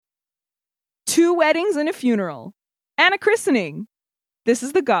2 weddings and a funeral, and a christening. This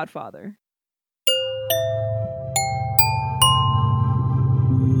is The Godfather.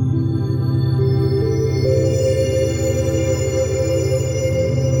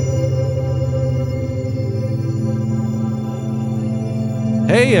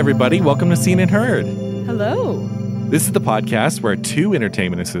 Hey everybody, welcome to Seen and Heard. Hello. This is the podcast where 2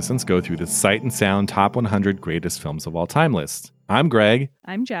 entertainment assistants go through the Sight and Sound Top 100 Greatest Films of All Time list. I'm Greg.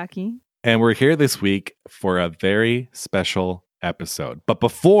 I'm Jackie. And we're here this week for a very special episode. But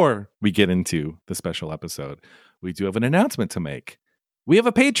before we get into the special episode, we do have an announcement to make. We have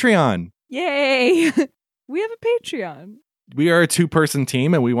a Patreon. Yay! We have a Patreon. We are a 2-person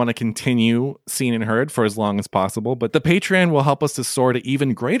team and we want to continue Seen and Heard for as long as possible. But the Patreon will help us to soar to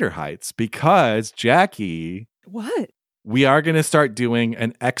even greater heights because, Jackie... What? We are going to start doing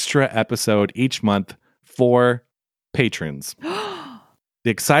an extra episode each month for patrons. The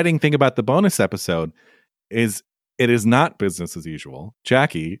exciting thing about the bonus episode is it is not business as usual.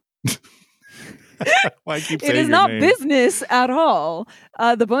 Jackie... Why keep saying it is your not name? business at all.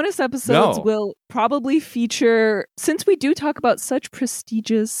 The bonus episodes will probably feature, since we do talk about such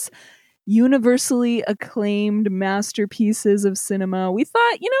prestigious, universally acclaimed masterpieces of cinema, we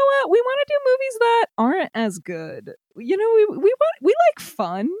thought, you know what, we want to do movies that aren't as good. You know, we like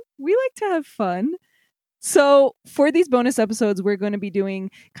fun. We like to have fun. So for these bonus episodes, we're going to be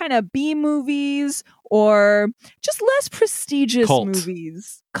doing kind of B movies or just less prestigious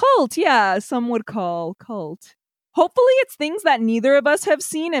movies. Cult, yeah, some would call cult. Hopefully it's things that neither of us have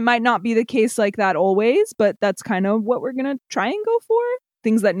seen. It might not be the case like that always, but that's kind of what we're going to try and go for.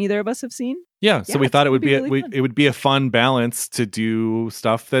 Things that neither of us have seen. Yeah, so we thought it would be it would be a fun balance to do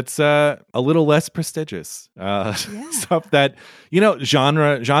stuff that's a little less prestigious. Stuff that, you know,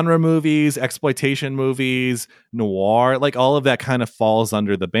 genre movies, exploitation movies, noir, like all of that kind of falls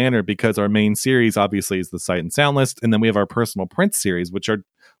under the banner because our main series obviously is the Sight and Sound list, and then we have our Personal Prints series, which are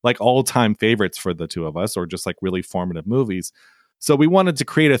like all-time favorites for the two of us, or just like really formative movies. So we wanted to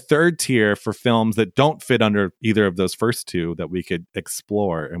create a third tier for films that don't fit under either of those first two that we could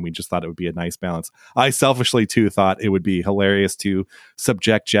explore. And we just thought it would be a nice balance. I selfishly, too, thought it would be hilarious to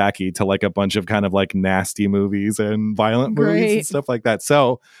subject Jackie to like a bunch of kind of like nasty movies and violent movies and stuff like that.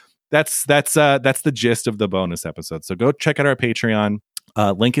 So that's the gist of the bonus episode. So go check out our Patreon.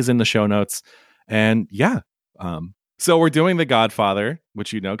 Link is in the show notes. And yeah. So we're doing The Godfather,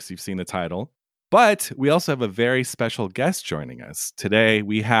 which you know because you've seen the title. But we also have a very special guest joining us. Today,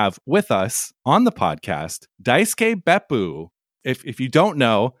 we have with us on the podcast, Daisuke Beppu. If you don't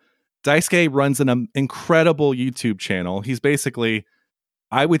know, Daisuke runs an incredible YouTube channel. He's basically,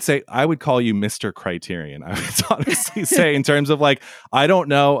 I would call you Mr. Criterion. I would honestly say in terms of like, I don't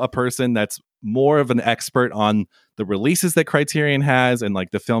know a person that's more of an expert on the releases that Criterion has and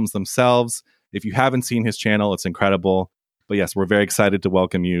like the films themselves. If you haven't seen his channel, it's incredible. But yes, we're very excited to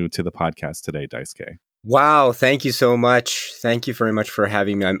welcome you to the podcast today, Daisuke. Wow, thank you so much. Thank you very much for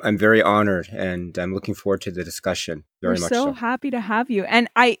having me. I'm very honored, and I'm looking forward to the discussion very much. We're so happy to have you. And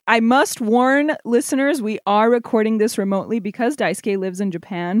I must warn listeners, we are recording this remotely because Daisuke lives in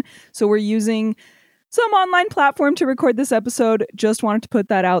Japan. So we're using some online platform to record this episode. Just wanted to put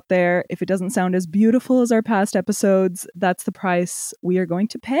that out there. If it doesn't sound as beautiful as our past episodes, that's the price we are going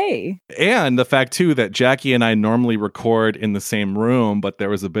to pay. And the fact, too, that Jackie and I normally record in the same room, but there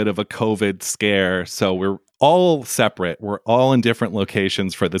was a bit of a COVID scare. So we're all separate. We're all in different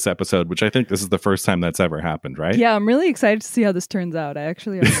locations for this episode, which I think this is the first time that's ever happened, right? Yeah, I'm really excited to see how this turns out. I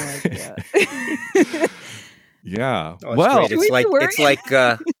actually have no idea. Yeah. Oh, well,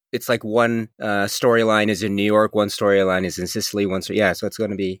 it's like one storyline is in New York, one storyline is in Sicily, so it's going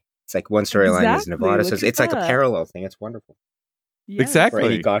to be, it's like one storyline is in Nevada. So it's like a parallel thing. It's wonderful. Yeah. Exactly. For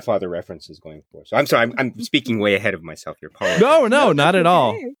any Godfather references going forward. So I'm sorry, I'm speaking way ahead of myself here. No, not at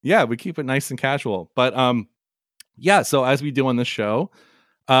all. Yeah, we keep it nice and casual. But yeah, so as we do on this show,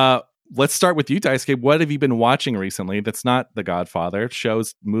 let's start with you, Daisuke. What have you been watching recently that's not The Godfather?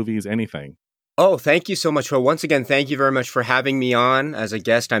 Shows, movies, anything? Oh, thank you so much. Well, once again, thank you very much for having me on as a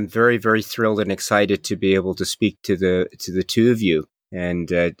guest. I'm very, very thrilled and excited to be able to speak to the two of you. And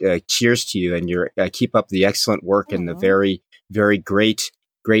cheers to you, and your keep up the excellent work and the very, very great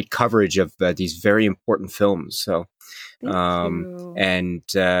coverage of these very important films. So, so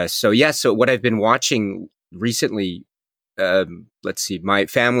what I've been watching recently, let's see, my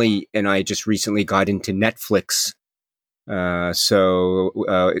family and I just recently got into Netflix. So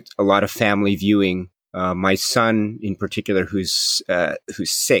a lot of family viewing. My son, in particular, who's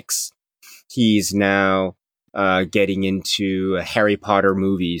 6, he's now getting into Harry Potter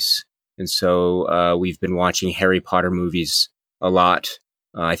movies, and so we've been watching Harry Potter movies a lot.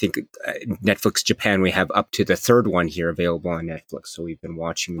 I think Netflix Japan, we have up to the third one here available on Netflix. So we've been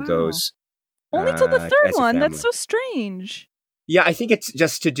watching those. Only till the third one. That's so strange. Yeah, I think it's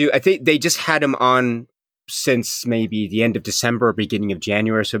just to do. I think they just had them on since maybe the end of December or beginning of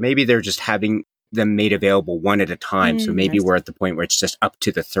January. So maybe they're just having them made available one at a time. So maybe we're at the point where it's just up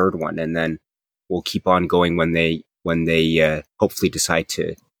to the third one, and then we'll keep on going when they hopefully decide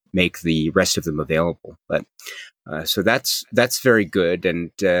to make the rest of them available. But so that's very good.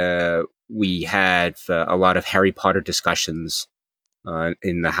 And we had a lot of Harry Potter discussions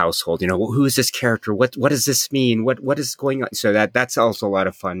in the household. Who is this character? What does this mean? What is going on? So that's also a lot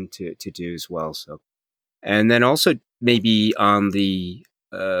of fun to do as well. So, and then also maybe on the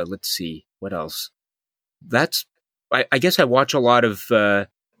let's see what else. I guess I watch a lot of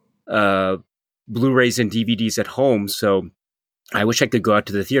Blu-rays and DVDs at home. So I wish I could go out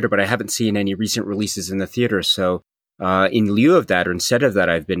to the theater, but I haven't seen any recent releases in the theater. So in lieu of that, or instead of that,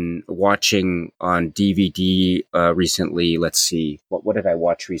 I've been watching on DVD recently. Let's see, what did I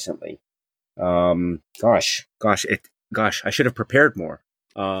watch recently? Gosh, I should have prepared more.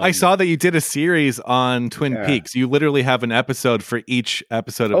 I saw that you did a series on Twin Peaks. You literally have an episode for each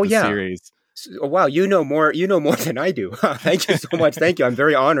episode of the series. Oh, wow, you know more than I do. Thank you so much. Thank you. I'm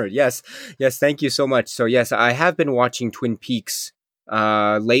very honored. Yes, thank you so much. So yes, I have been watching Twin Peaks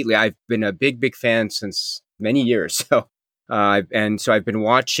lately. I've been a big fan since many years. So and so I've been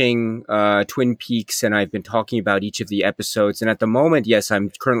watching Twin Peaks, and I've been talking about each of the episodes. And at the moment, yes,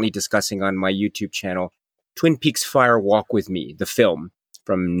 I'm currently discussing on my YouTube channel Twin Peaks Fire Walk with Me, the film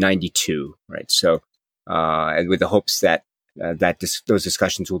from '92, right? So and with the hopes that those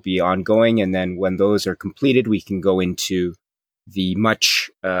discussions will be ongoing, and then when those are completed, we can go into the much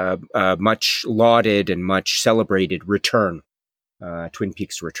lauded and much celebrated return, Twin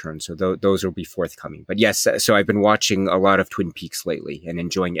Peaks Return. So those will be forthcoming. But yes, so I've been watching a lot of Twin Peaks lately and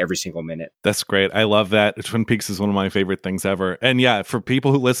enjoying every single minute. That's great. I love that. Twin Peaks is one of my favorite things ever. And yeah, for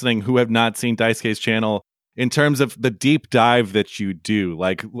people listening who have not seen Daisuke's channel, in terms of the deep dive that you do,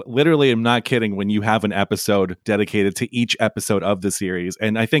 like literally, I'm not kidding, when you have an episode dedicated to each episode of the series.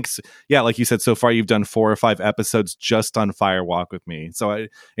 And I think, like you said, so far you've done 4 or 5 episodes just on Fire Walk with Me. So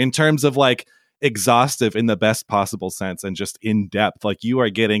in terms of like exhaustive in the best possible sense and just in depth, like you are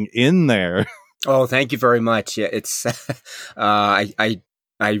getting in there. Oh, thank you very much. Yeah, it's I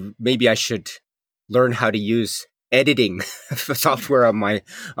maybe I should learn how to use editing software on my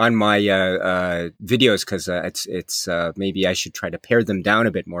videos, because it's maybe I should try to pare them down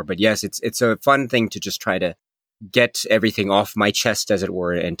a bit more. But yes, it's a fun thing to just try to get everything off my chest, as it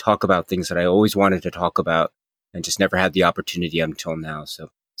were, and talk about things that I always wanted to talk about and just never had the opportunity until now. So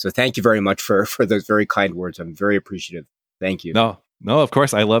thank you very much for those very kind words. I'm very appreciative. Thank you. No, of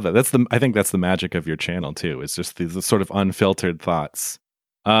course, I love that. I think that's the magic of your channel too. It's just these sort of unfiltered thoughts.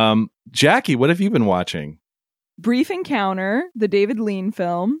 Jackie, what have you been watching? Brief Encounter, the David Lean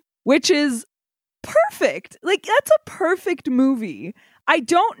film, which is perfect. Like, that's a perfect movie. I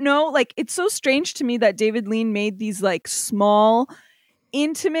don't know, like, it's so strange to me that David Lean made these like small,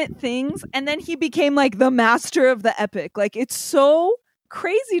 intimate things, and then he became like the master of the epic. Like, it's so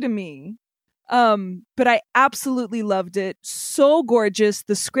crazy to me. But I absolutely loved it. So gorgeous.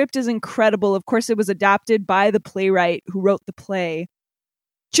 The script is incredible. Of course, it was adapted by the playwright who wrote the play.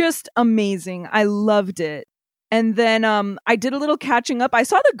 Just amazing. I loved it. And then I did a little catching up. I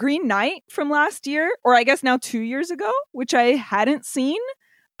saw The Green Knight from last year, or I guess now 2 years ago, which I hadn't seen.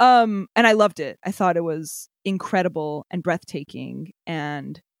 And I loved it. I thought it was incredible and breathtaking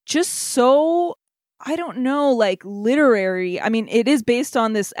and just so, I don't know, like literary. I mean, it is based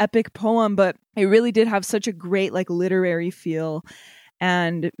on this epic poem, but it really did have such a great like literary feel.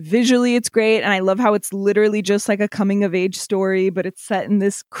 And visually it's great. And I love how it's literally just like a coming of age story, but it's set in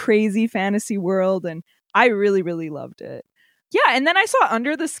this crazy fantasy world. And I really, really loved it. Yeah, and then I saw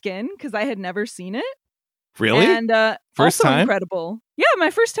Under the Skin because I had never seen it. Really? And first also time? Incredible. Yeah,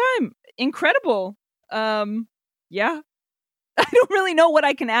 my first time. Incredible. Yeah. I don't really know what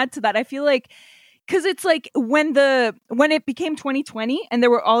I can add to that. I feel like because it's like when it became 2020 and there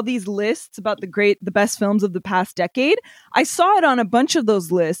were all these lists about the best films of the past decade, I saw it on a bunch of those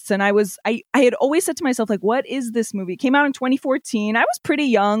lists, and I had always said to myself, like, what is this movie? It came out in 2014. I was pretty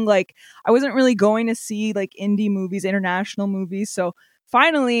young, like I wasn't really going to see like indie movies, international movies. So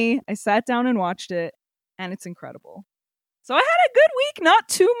finally I sat down and watched it, and it's incredible. So I had a good week, not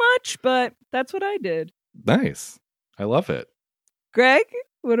too much, but that's what I did. Nice. I love it. Greg,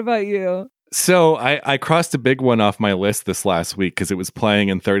 what about you? So I crossed a big one off my list this last week because it was playing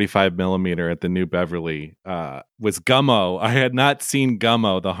in 35 millimeter at the New Beverly. Was Gummo. I had not seen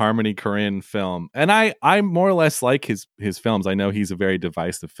Gummo, the Harmony Korine film, and I more or less like his films. I know he's a very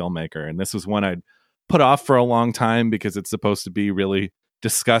divisive filmmaker, and this was one I'd put off for a long time because it's supposed to be really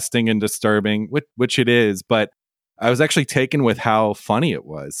disgusting and disturbing, which it is. But I was actually taken with how funny it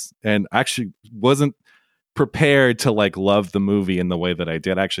was, and actually wasn't prepared to like love the movie in the way that I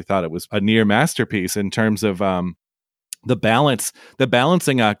did. I actually thought it was a near masterpiece in terms of the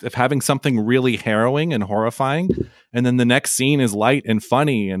balancing act of having something really harrowing and horrifying, and then the next scene is light and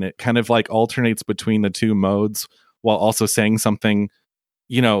funny, and it kind of like alternates between the two modes while also saying something,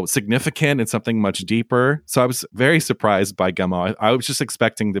 significant and something much deeper. So I was very surprised by Gummo. I was just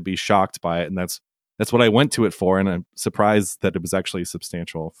expecting to be shocked by it, and that's what I went to it for, and I'm surprised that it was actually a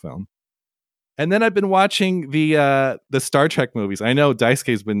substantial film. And then I've been watching the Star Trek movies. I know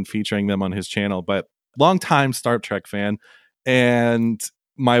Daisuke's been featuring them on his channel, but long time Star Trek fan. And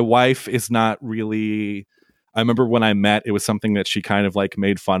my wife is not really. I remember when I met, it was something that she kind of like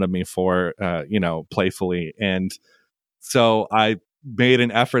made fun of me for, playfully. And so I made an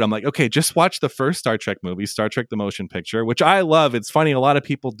effort. I'm like, okay, just watch the first Star Trek movie, Star Trek: The Motion Picture, which I love. It's funny. A lot of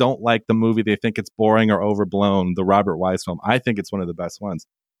people don't like the movie. They think it's boring or overblown. The Robert Wise film. I think it's one of the best ones.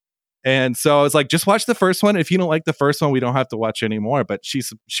 And so I was like, just watch the first one. If you don't like the first one, we don't have to watch anymore. But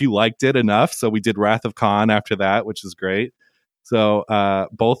she liked it enough. So we did Wrath of Khan after that, which is great. So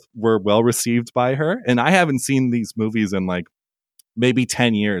both were well received by her. And I haven't seen these movies in like maybe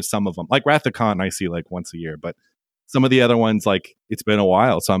 10 years, some of them. Like Wrath of Khan, I see like once a year. But some of the other ones, like it's been a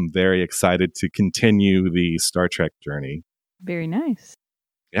while. So I'm very excited to continue the Star Trek journey. Very nice.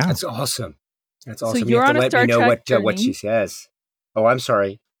 Yeah. That's awesome. That's awesome. So you're on a Star Trek journey. What she says. Oh, I'm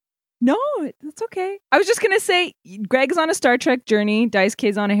sorry. No, that's okay. I was just going to say, Greg's on a Star Trek journey.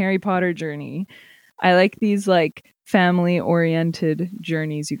 Daisuke's on a Harry Potter journey. I like these like family-oriented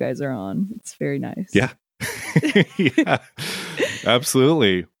journeys you guys are on. It's very nice. Yeah. Yeah,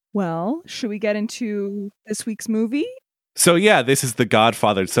 absolutely. Well, should we get into this week's movie? So yeah, this is The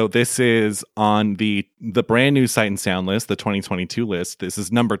Godfather. So this is on the brand new Sight and Sound list, the 2022 list. This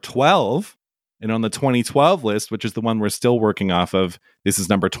is number 12. And on the 2012 list, which is the one we're still working off of, this is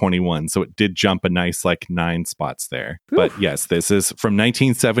number 21. So it did jump a nice like 9 spots there. Oof. But yes, this is from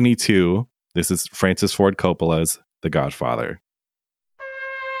 1972. This is Francis Ford Coppola's The Godfather.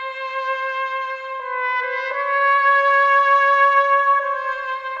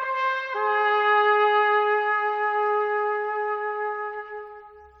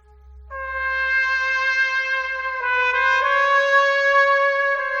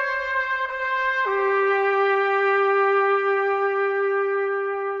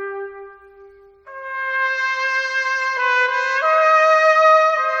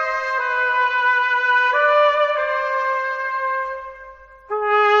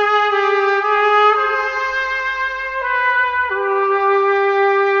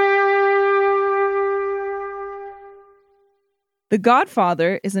 The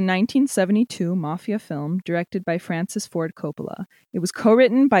Godfather is a 1972 mafia film directed by Francis Ford Coppola. It was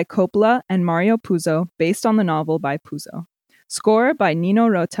co-written by Coppola and Mario Puzo, based on the novel by Puzo. Score by Nino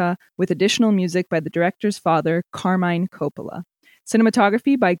Rota, with additional music by the director's father, Carmine Coppola.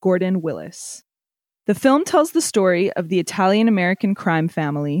 Cinematography by Gordon Willis. The film tells the story of the Italian-American crime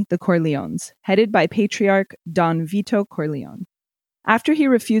family, the Corleones, headed by patriarch Don Vito Corleone. After he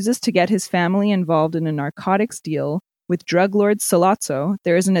refuses to get his family involved in a narcotics deal with drug lord Sollozzo,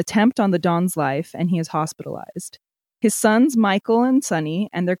 there is an attempt on the Don's life and he is hospitalized. His sons Michael and Sonny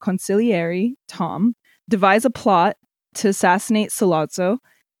and their consigliere, Tom, devise a plot to assassinate Sollozzo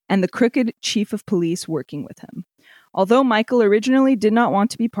and the crooked chief of police working with him. Although Michael originally did not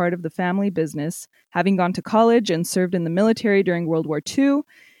want to be part of the family business, having gone to college and served in the military during World War II,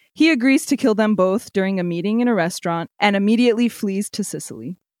 he agrees to kill them both during a meeting in a restaurant and immediately flees to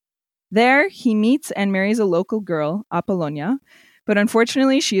Sicily. There, he meets and marries a local girl, Apollonia, but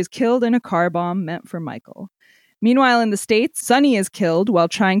unfortunately she is killed in a car bomb meant for Michael. Meanwhile, in the States, Sonny is killed while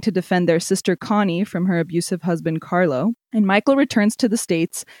trying to defend their sister Connie from her abusive husband Carlo, and Michael returns to the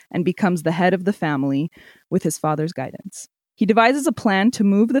States and becomes the head of the family with his father's guidance. He devises a plan to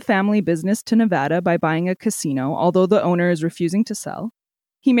move the family business to Nevada by buying a casino, although the owner is refusing to sell.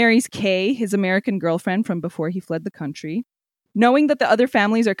 He marries Kay, his American girlfriend from before he fled the country. Knowing that the other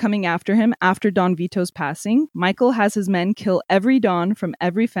families are coming after him after Don Vito's passing, Michael has his men kill every Don from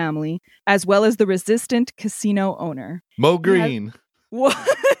every family, as well as the resistant casino owner. Mo Green. What?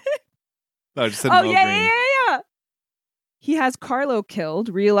 No, I just said Mo Green. Yeah. He has Carlo killed,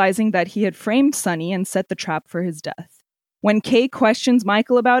 realizing that he had framed Sonny and set the trap for his death. When Kay questions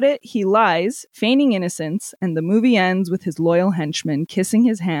Michael about it, he lies, feigning innocence, and the movie ends with his loyal henchman kissing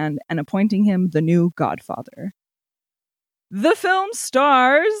his hand and appointing him the new Godfather. The film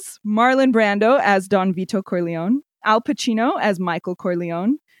stars Marlon Brando as Don Vito Corleone, Al Pacino as Michael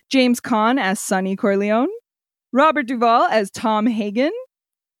Corleone, James Caan as Sonny Corleone, Robert Duvall as Tom Hagen,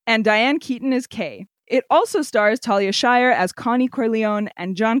 and Diane Keaton as Kay. It also stars Talia Shire as Connie Corleone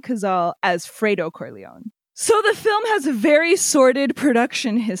and John Cazale as Fredo Corleone. So the film has a very sordid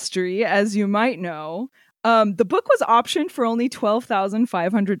production history, as you might know. The book was optioned for only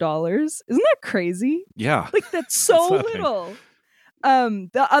 $12,500. Isn't that crazy? Yeah. Like, that's so little.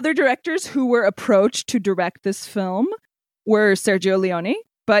 The other directors who were approached to direct this film were Sergio Leone,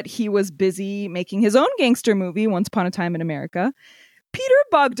 but he was busy making his own gangster movie, Once Upon a Time in America. Peter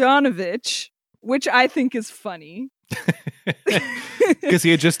Bogdanovich, which I think is funny. Because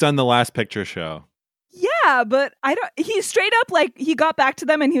he had just done The Last Picture Show. Yeah, but he straight up, like, he got back to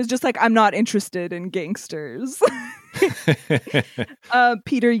them and he was just like, I'm not interested in gangsters.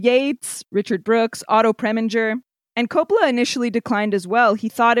 Peter Yates, Richard Brooks, Otto Preminger, and Coppola initially declined as well. He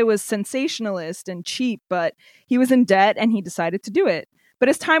thought it was sensationalist and cheap, but he was in debt and he decided to do it. But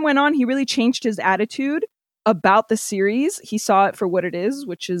as time went on, he really changed his attitude about the series. He saw it for what it is,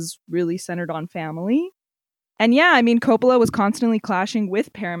 which is really centered on family. And yeah, I mean, Coppola was constantly clashing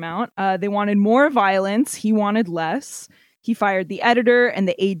with Paramount. They wanted more violence. He wanted less. He fired the editor and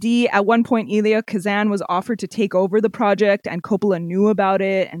the AD. At one point, Elia Kazan was offered to take over the project, and Coppola knew about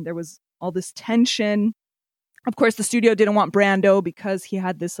it, and there was all this tension. Of course, the studio didn't want Brando because he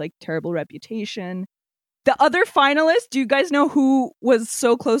had this, like, terrible reputation. The other finalist, do you guys know who was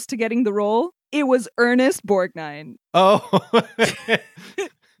so close to getting the role? It was Ernest Borgnine. Oh.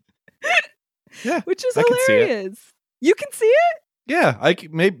 Yeah, which is hilarious. You can see it? Yeah,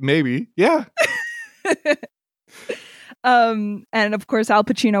 maybe. Yeah. And of course, Al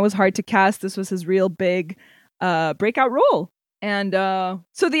Pacino was hard to cast. This was his real big breakout role. And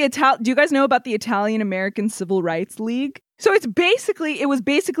so do you guys know about the Italian American Civil Rights League? So it was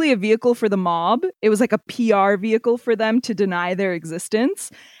basically a vehicle for the mob. It was like a PR vehicle for them to deny their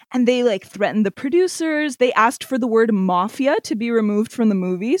existence. And they, like, threatened the producers. They asked for the word mafia to be removed from the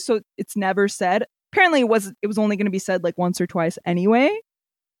movie, so it's never said. Apparently it was only going to be said like once or twice anyway.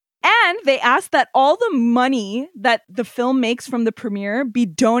 And they asked that all the money that the film makes from the premiere be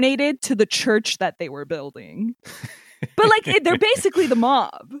donated to the church that they were building. But, like, they're basically the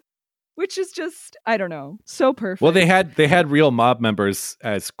mob, which is just, I don't know, so perfect. Well, they had real mob members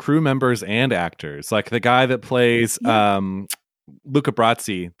as crew members and actors. Like the guy that plays Luca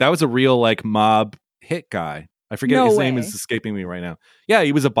Brasi, that was a real, like, mob hit guy. I forget his name is escaping me right now. Yeah,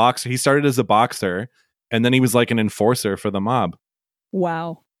 he was a boxer. He started as a boxer, and then he was like an enforcer for the mob.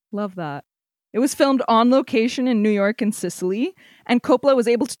 Wow, love that. It was filmed on location in New York and Sicily, and Coppola was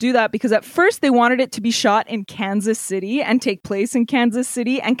able to do that because at first they wanted it to be shot in Kansas City and take place in Kansas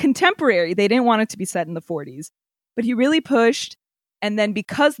City and contemporary. They didn't want it to be set in the 40s. But he really pushed, and then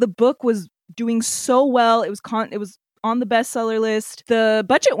because the book was doing so well, it was on the bestseller list, the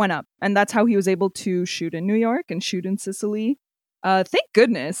budget went up, and that's how he was able to shoot in New York and shoot in Sicily. Thank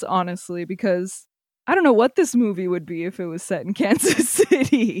goodness, honestly, because I don't know what this movie would be if it was set in Kansas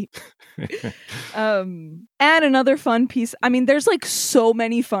City. And another fun piece. I mean, there's, like, so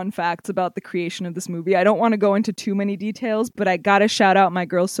many fun facts about the creation of this movie. I don't want to go into too many details, but I gotta shout out my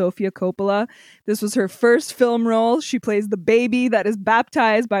girl, Sofia Coppola. This was her first film role. She plays the baby that is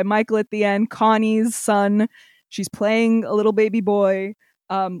baptized by Michael at the end, Connie's son. She's playing a little baby boy.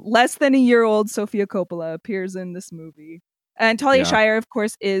 Less than a year old Sofia Coppola appears in this movie. And Talia Shire, of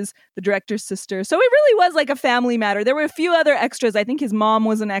course, is the director's sister. So it really was like a family matter. There were a few other extras. I think his mom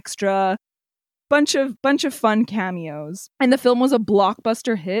was an extra. Bunch of fun cameos. And the film was a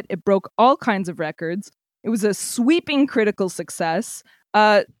blockbuster hit. It broke all kinds of records. It was a sweeping critical success.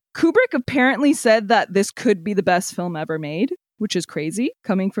 Kubrick apparently said that this could be the best film ever made, which is crazy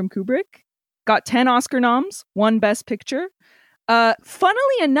coming from Kubrick. Got 10 Oscar noms, 1 Best Picture.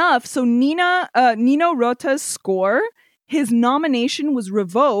 Funnily enough, so Nino Rota's score, his nomination was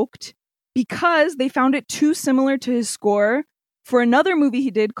revoked because they found it too similar to his score for another movie he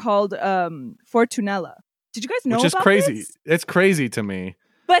did called Fortunella. Did you guys know about this? Which is crazy. This? It's crazy to me.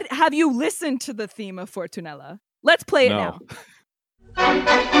 But have you listened to the theme of Fortunella? Let's play it now.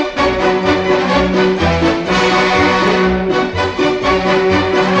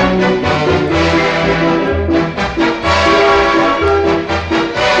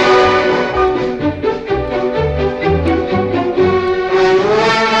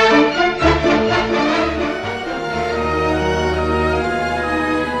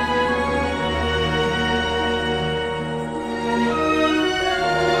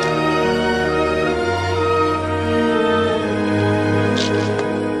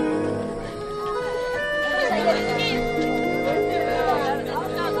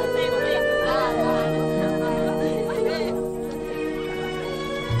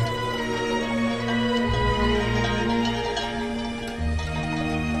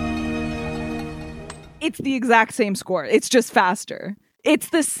 It's the exact same score. It's just faster. It's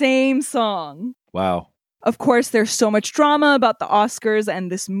the same song. Wow. Of course, there's so much drama about the Oscars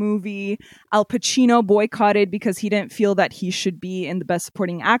and this movie. Al Pacino boycotted because he didn't feel that he should be in the Best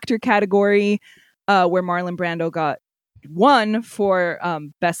Supporting Actor category, where Marlon Brando got won for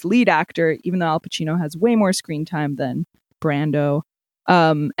Best Lead Actor, even though Al Pacino has way more screen time than Brando.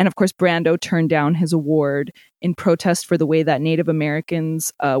 And of course, Brando turned down his award in protest for the way that Native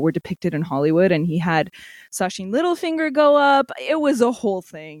Americans were depicted in Hollywood. And he had Sacheen Littlefinger go up. It was a whole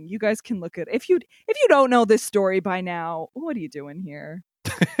thing. You guys can look at it. If you don't know this story by now, what are you doing here?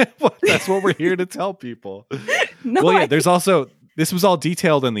 Well, that's what we're here to tell people. There's also, this was all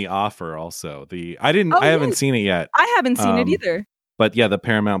detailed in the offer also. I haven't seen it yet. I haven't seen it either. But yeah, the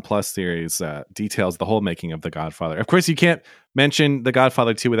Paramount Plus series details the whole making of The Godfather. Of course, you can't mention The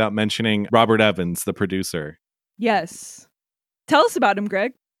Godfather 2 without mentioning Robert Evans, the producer. Yes. Tell us about him,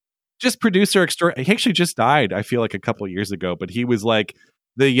 Greg. Just producer extraordinary. He actually just died, I feel like, a couple years ago. But he was like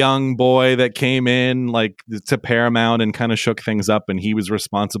the young boy that came in like to Paramount and kind of shook things up. And he was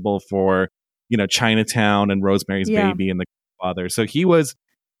responsible for, Chinatown and Rosemary's Baby and The Godfather. So he was...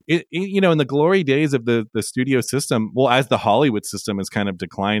 in the glory days of the studio system, well, as the Hollywood system is kind of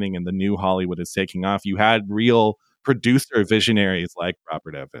declining and the new Hollywood is taking off, you had real producer visionaries like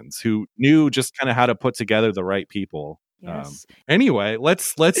Robert Evans who knew just kind of how to put together the right people. Yes. Anyway,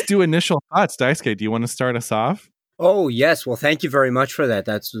 let's do initial thoughts. Daisuke, do you want to start us off? Oh, yes. Well, thank you very much for that.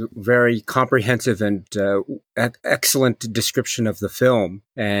 That's very comprehensive and excellent description of the film.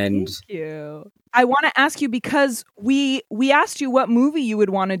 And thank you. I want to ask you, because we asked you what movie you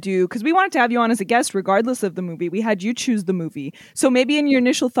would want to do, because we wanted to have you on as a guest regardless of the movie. We had you choose the movie. So maybe in your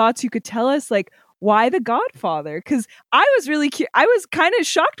initial thoughts, you could tell us, like, why The Godfather? Because I was really I was kind of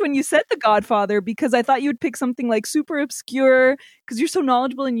shocked when you said The Godfather, because I thought you would pick something like super obscure, because you're so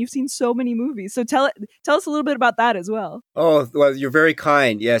knowledgeable and you've seen so many movies. So tell us a little bit about that as well. Oh, well, you're very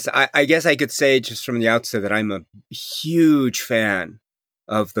kind. Yes, I guess I could say just from the outset that I'm a huge fan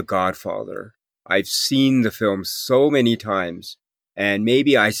of The Godfather. I've seen the film so many times, and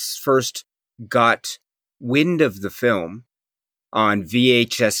maybe I first got wind of the film on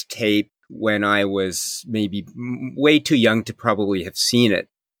VHS tape when I was maybe way too young to probably have seen it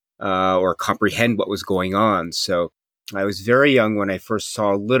or comprehend what was going on. So I was very young when I first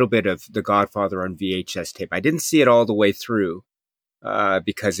saw a little bit of The Godfather on VHS tape. I didn't see it all the way through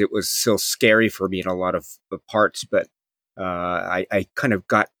because it was still scary for me in a lot of parts, but I kind of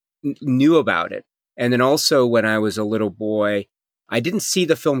knew about it. And then also when I was a little boy, I didn't see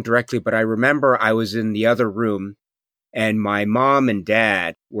the film directly, but I remember I was in the other room and my mom and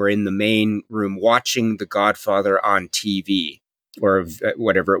dad were in the main room watching The Godfather on TV or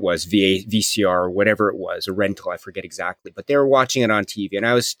whatever it was, VCR or whatever it was, a rental, I forget exactly. But they were watching it on TV and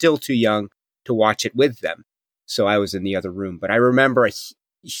I was still too young to watch it with them. So I was in the other room. But I remember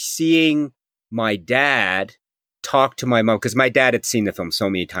seeing my dad talk to my mom, because my dad had seen the film so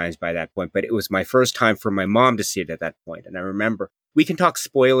many times by that point, but it was my first time for my mom to see it at that point. And I remember, we can talk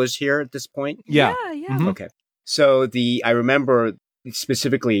spoilers here at this point? Yeah. Mm-hmm. Okay. So I remember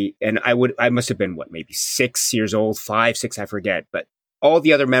specifically, and I must have been, maybe 6 years old, 5, 6, I forget, but all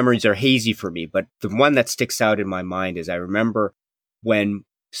the other memories are hazy for me. But the one that sticks out in my mind is I remember when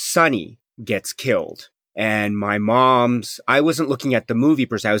Sonny gets killed. And I wasn't looking at the movie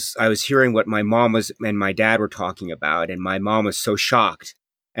per se. I was hearing what my mom and my dad were talking about. And my mom was so shocked.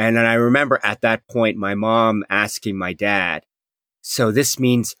 And then I remember at that point, my mom asking my dad, so this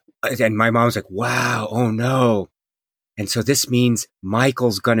means, and my mom's like, wow, oh no. And so this means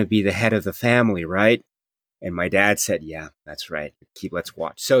Michael's going to be the head of the family, right? And my dad said, yeah, that's right. Let's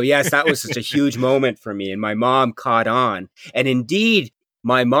watch. So yes, that was such a huge moment for me. And my mom caught on. And indeed,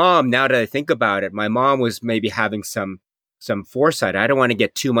 my mom, now that I think about it, my mom was maybe having some foresight. I don't want to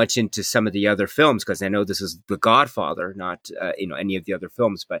get too much into some of the other films because I know this is The Godfather, not any of the other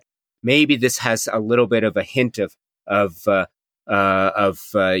films. But maybe this has a little bit of a hint of all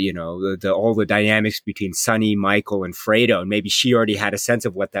the dynamics between Sonny, Michael, and Fredo. And maybe she already had a sense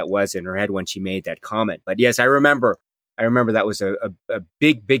of what that was in her head when she made that comment. But yes, I remember that was a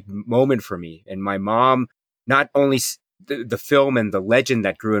big, big moment for me. And my mom, not only the film and the legend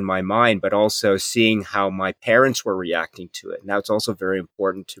that grew in my mind, but also seeing how my parents were reacting to it. And that's also very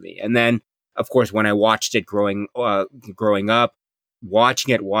important to me. And then, of course, when I watched it growing up,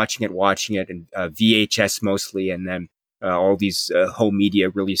 watching it, and VHS mostly, and then all these home media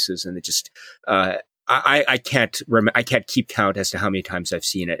releases, and it just I can't keep count as to how many times I've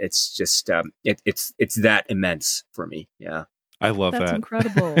seen it. It's just it's that immense for me. Yeah, I love that. That's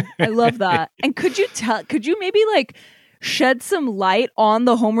incredible. I love that. And could you maybe like shed some light on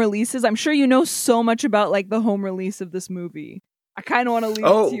the home releases? I'm sure you know so much about like the home release of this movie. I kind of want to leave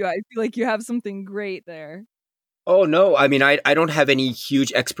it to you. I feel like you have something great there. Oh, no. I mean, I don't have any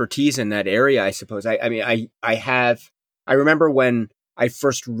huge expertise in that area, I suppose. I remember when I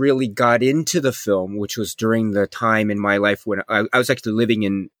first really got into the film, which was during the time in my life when I was actually living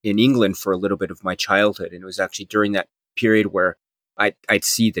in England for a little bit of my childhood. And it was actually during that period where I'd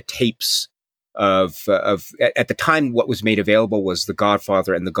see the tapes of at the time, what was made available was The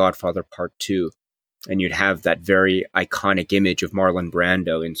Godfather and The Godfather Part 2. And you'd have that very iconic image of Marlon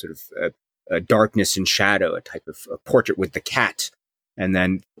Brando in sort of darkness and shadow, a type of a portrait with the cat. And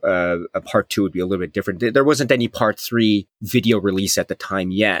then a part 2 would be a little bit different. There wasn't any part 3 video release at the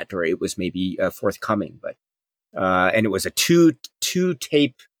time yet, or it was maybe forthcoming. But and it was a two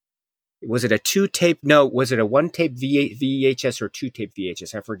tape. Was it a 2-tape? No, was it a 1-tape VHS or 2-tape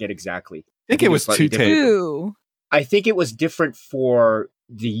VHS? I forget exactly. I think it was 2-tape. I think it was different for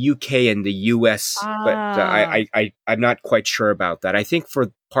the UK and the US, but I'm not quite sure about that. I think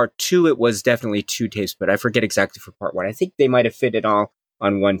for part 2, it was definitely 2 tapes, but I forget exactly for part 1. I think they might have fit it all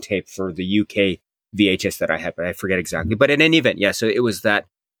on 1 tape for the UK VHS that I had, but I forget exactly. But in any event, yeah, so it was those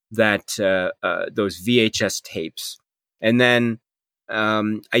VHS tapes. And then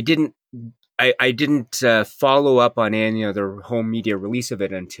I didn't follow up on any other home media release of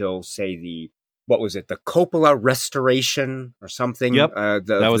it until, say, what was it? The Coppola restoration or something? Yep,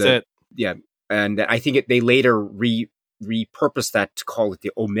 that was it. Yeah, and I think they later repurposed that to call it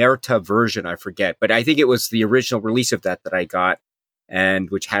the Omerta version. I forget, but I think it was the original release of that I got, and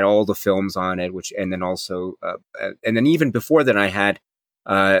which had all the films on it. And then even before that, I had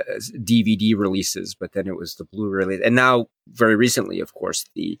DVD releases, but then it was the Blu-ray, and now very recently, of course,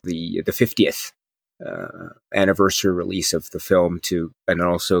 the 50th. Anniversary release of the film and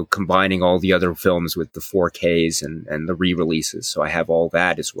also combining all the other films with the 4Ks and the re-releases. So I have all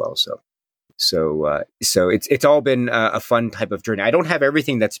that as well. So it's all been a fun type of journey. I don't have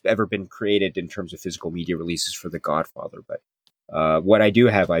everything that's ever been created in terms of physical media releases for The Godfather, but what I do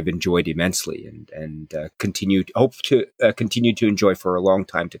have, I've enjoyed immensely and hope to continue to enjoy for a long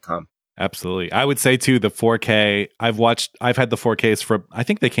time to come. Absolutely. I would say too, the 4K, I've had the 4Ks for, I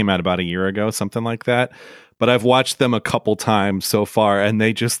think they came out about a year ago, something like that. But I've watched them a couple times so far and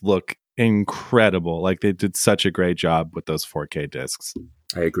they just look incredible. Like they did such a great job with those 4K discs.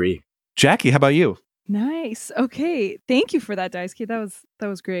 I agree. Jackie, how about you? Nice. Okay. Thank you for that, Daisuke. That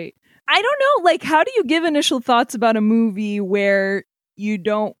was great. I don't know, like, how do you give initial thoughts about a movie where you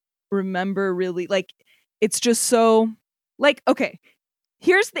don't remember really, like, it's just so, like, okay.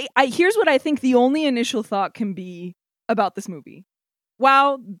 Here's what I think the only initial thought can be about this movie.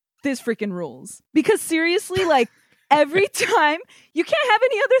 Wow, this freaking rules. Because seriously, like every time, you can't have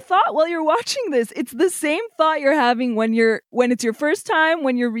any other thought while you're watching this. It's the same thought you're having when it's your first time,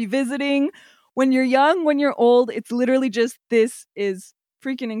 when you're revisiting, when you're young, when you're old. It's literally just, this is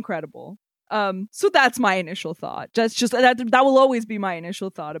freaking incredible. So that's my initial thought. Just that will always be my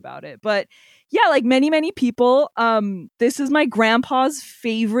initial thought about it. But yeah, like many people, this is my grandpa's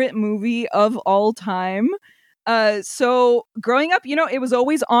favorite movie of all time. So growing up, it was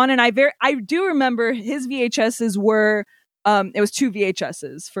always on, and I do remember his VHSs were, it was 2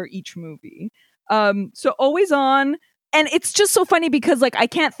 VHSs for each movie. So always on, and it's just so funny because like I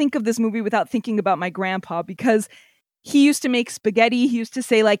can't think of this movie without thinking about my grandpa, because he used to make spaghetti. He used to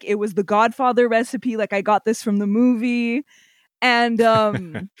say like it was the Godfather recipe. Like I got this from the movie. And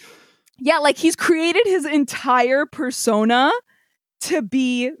yeah, like he's created his entire persona to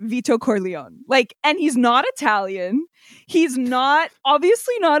be Vito Corleone. Like, and he's not Italian. He's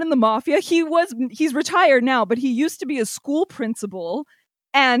obviously not in the mafia. He's retired now, but he used to be a school principal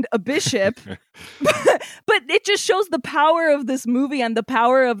and a bishop. But it just shows the power of this movie and the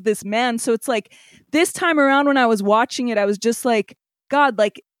power of this man. So it's like this time around when I was watching it, I was just like, God,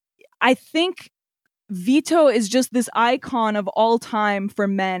 like I think Vito is just this icon of all time for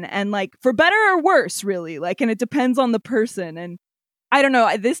men, and like for better or worse, really. Like, and it depends on the person. And I don't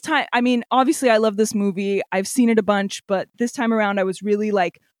know, this time, I mean, obviously I love this movie. I've seen it a bunch, but this time around I was really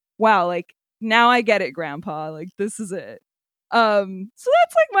like, wow, like now I get it, Grandpa. Like this is it. So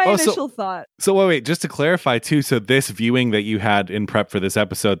that's like my initial thought. So wait, just to clarify too. So this viewing that you had in prep for this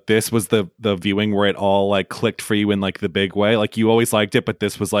episode, this was the viewing where it all like clicked for you in like the big way. Like you always liked it, but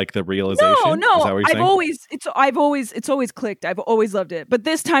this was like the realization. No, it's always clicked. I've always loved it. But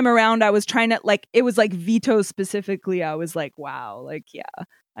this time around, I was trying to like, it was like Vito specifically. I was like, wow, like, yeah,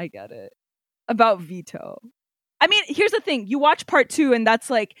 I get it about Vito. I mean, here's the thing. You watch part 2 and that's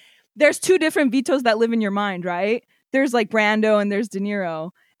like, there's 2 different Vitos that live in your mind, right? There's like Brando and there's De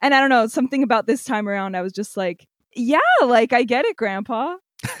Niro. And I don't know, something about this time around, I was just like, Yeah, like I get it, Grandpa.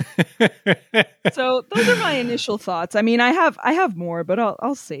 So those are my initial thoughts. I mean, I have more, but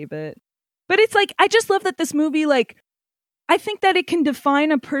I'll save it. But it's like I just love that this movie, like, I think that it can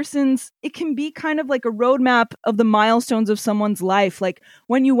define it can be kind of like a roadmap of the milestones of someone's life. Like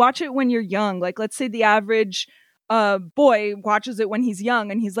when you watch it when you're young, like let's say the average boy watches it when he's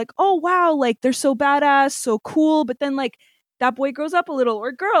young and he's like, oh wow, like they're so badass, so cool. But then like that boy grows up a little,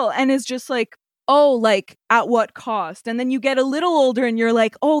 or girl, and is just like, oh, like at what cost? And then you get a little older and you're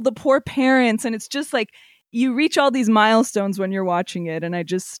like, oh, the poor parents. And it's just like, you reach all these milestones when you're watching it. And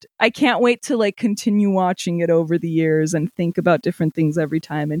I can't wait to like continue watching it over the years and think about different things every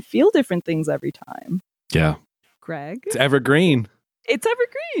time and feel different things every time. Yeah. Greg? It's evergreen. It's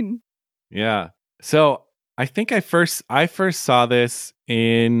evergreen. Yeah. So I think I first saw this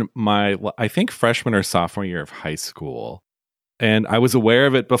in my, I think, freshman or sophomore year of high school. And I was aware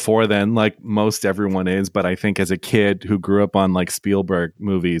of it before then, like most everyone is. But I think as a kid who grew up on like Spielberg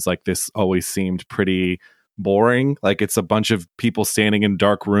movies, like this always seemed pretty boring. Like it's a bunch of people standing in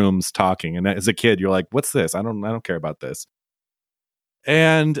dark rooms talking. And as a kid, you're like, what's this? I don't care about this.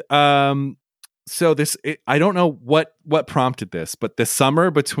 And so I don't know what prompted this, but I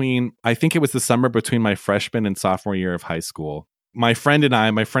think it was the summer between my freshman and sophomore year of high school, my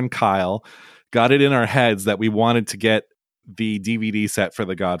friend Kyle, got it in our heads that we wanted to get the DVD set for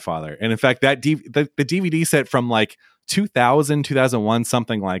The Godfather. And in fact, the DVD set from like 2000, 2001,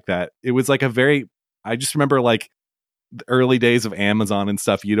 something like that. It was like I just remember like the early days of Amazon and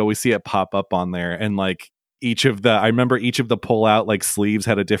stuff. You'd always see it pop up on there. And like I remember each of the pull out like sleeves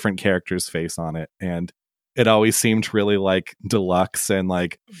had a different character's face on it. And it always seemed really like deluxe and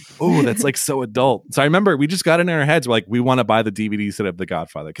like, oh, that's like so adult. So I remember we just got in our heads. We're like, we want to buy the DVD set of The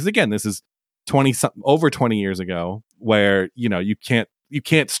Godfather. Cause again, this is over 20 years ago, where you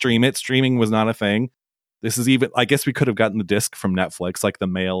can't stream it. Streaming was not a thing. This is even, I guess we could have gotten the disc from Netflix, like the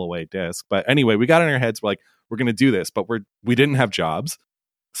mail away disc. But anyway, we got in our heads, we're like, we're going to do this, but we didn't have jobs.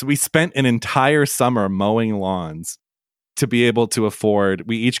 So we spent an entire summer mowing lawns to be able to afford.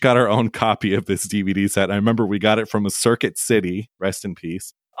 We each got our own copy of this DVD set. I remember we got it from a Circuit City, rest in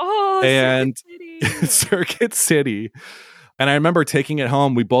peace. Oh, and Circuit City. Circuit City. And I remember taking it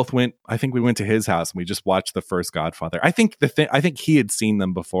home. We went to his house and we just watched the first Godfather. I think he had seen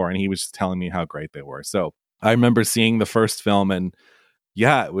them before and he was just telling me how great they were. So I remember seeing the first film and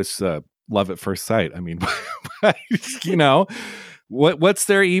yeah, it was love at first sight. I mean, what's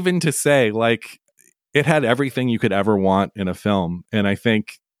there even to say? Like it had everything you could ever want in a film. And I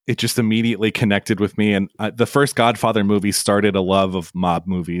think it just immediately connected with me. And the first Godfather movie started a love of mob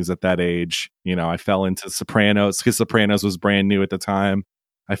movies at that age. I fell into Sopranos because Sopranos was brand new at the time.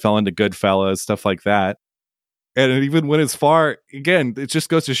 I fell into Goodfellas, stuff like that. And it even went as far, again, it just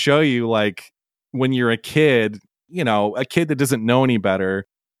goes to show you, like, when you're a kid that doesn't know any better,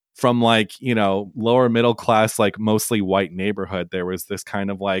 from like, lower middle class, like mostly white neighborhood, there was this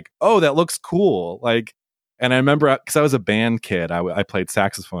kind of like, oh, that looks cool. Like, and I remember, because I was a band kid, I played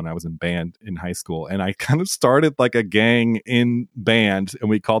saxophone. I was in band in high school, and I kind of started like a gang in band,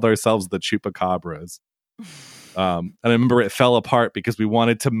 and we called ourselves the Chupacabras. And I remember it fell apart because we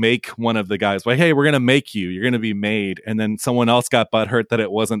wanted to make one of the guys like, hey, we're going to make you. You're going to be made. And then someone else got butthurt that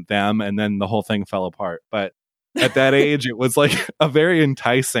it wasn't them, and then the whole thing fell apart. But at that age, it was like a very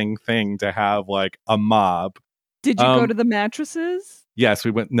enticing thing to have like a mob. Did you go to the mattresses? Yes,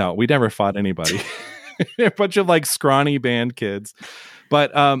 we went. No, we never fought anybody. A bunch of like scrawny band kids.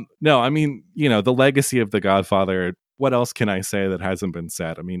 But no, I mean, the legacy of The Godfather, what else can I say that hasn't been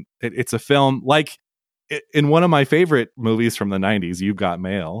said? I mean, it's a film like in one of my favorite movies from the 90s, You've Got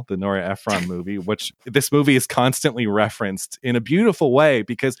Mail, the Nora Ephron movie, which this movie is constantly referenced in a beautiful way,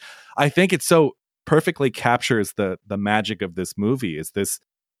 because I think it so perfectly captures the magic of this movie.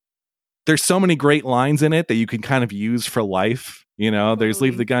 There's so many great lines in it that you can kind of use for life. There's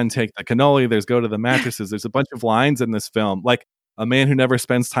leave the gun, take the cannoli. There's go to the mattresses. There's a bunch of lines in this film. Like, a man who never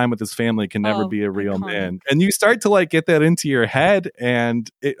spends time with his family can never be a real man. And you start to like get that into your head, and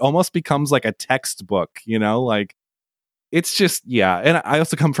it almost becomes like a textbook, like it's just, yeah. And I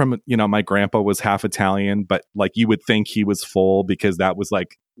also come from, my grandpa was half Italian, but like you would think he was full because that was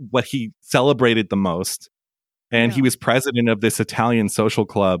like what he celebrated the most. And he was president of this Italian social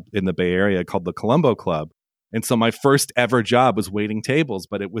club in the Bay Area called the Colombo Club. And so my first ever job was waiting tables,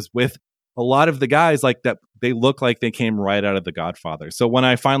 but it was with a lot of the guys like that. They look like they came right out of The Godfather. So when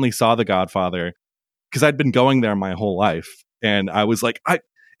I finally saw The Godfather, because I'd been going there my whole life, and I was like,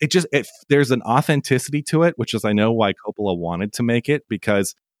 there's an authenticity to it, which is, I know why Coppola wanted to make it,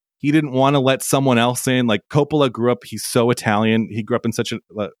 because he didn't want to let someone else in. Like, Coppola grew up, he's so Italian. He grew up in such an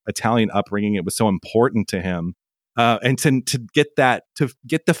Italian upbringing. It was so important to him and to get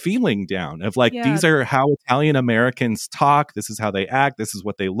the feeling down of like, these are how Italian Americans talk. This is how they act. This is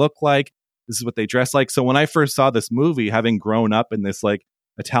what they look like. This is what they dress like. So when I first saw this movie, having grown up in this like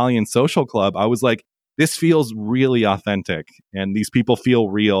Italian social club, I was like, this feels really authentic, and these people feel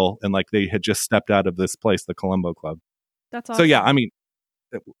real, and like they had just stepped out of this place, the Colombo Club. That's awesome. So yeah, I mean,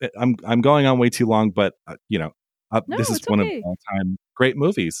 I'm going on way too long, but this is one of all time great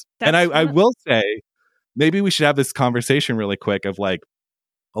movies. And I will say, maybe we should have this conversation really quick of like,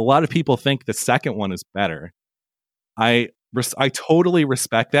 a lot of people think the second one is better. I totally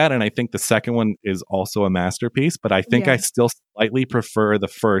respect that, and I think the second one is also a masterpiece, but I think I still slightly prefer the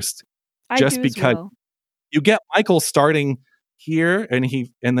first, just because you get Michael starting here and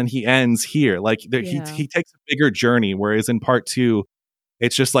then he ends here. Like he takes a bigger journey, whereas in part 2,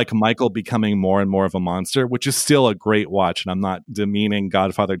 it's just like Michael becoming more and more of a monster, which is still a great watch, and I'm not demeaning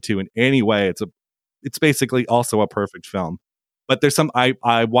Godfather 2 in any way. It's basically also a perfect film. But there's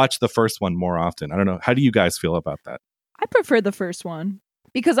I watch the first one more often. I don't know. How do you guys feel about that? I prefer the first one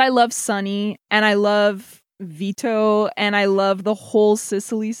because I love Sonny and I love Vito and I love the whole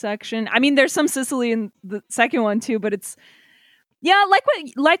Sicily section. I mean, there's some Sicily in the second one too, but it's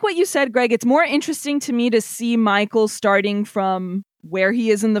like what you said, Greg. It's more interesting to me to see Michael starting from where he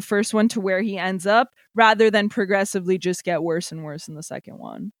is in the first one to where he ends up, rather than progressively just get worse and worse in the second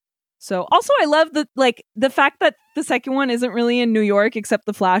one. So also I love the fact that the second one isn't really in New York except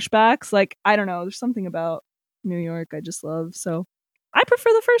the flashbacks. Like, I don't know, there's something about New York I just love. So I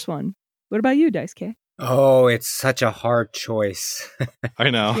prefer the first one. What about you, Daisuke? Oh, it's such a hard choice. I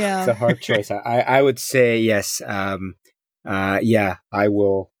know. Yeah. It's a hard choice. I would say yes. I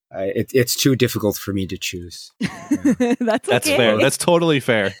will. It's too difficult for me to choose. Yeah. That's fair. That's totally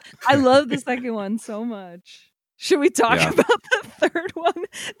fair. I love the second one so much. Should we talk about the third one?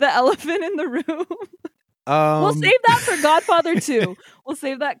 The elephant in the room? We'll save that for Godfather 2. We'll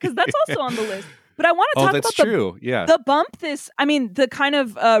save that because that's also on the list. But I want to talk about the bump the kind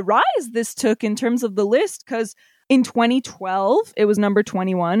of rise this took in terms of the list, because in 2012, it was number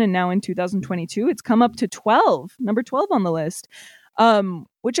 21, and now in 2022, it's come up to number 12 on the list,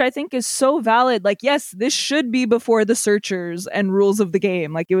 which I think is so valid. Like, yes, this should be before The Searchers and Rules of the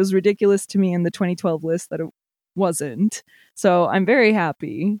Game. Like, it was ridiculous to me in the 2012 list that it wasn't. So I'm very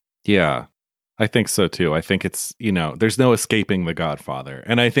happy. Yeah. I think so too. I think it's, there's no escaping The Godfather.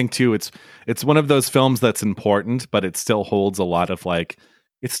 And I think too, it's one of those films that's important, but it still holds a lot of like,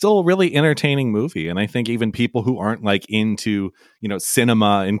 it's still a really entertaining movie. And I think even people who aren't like into,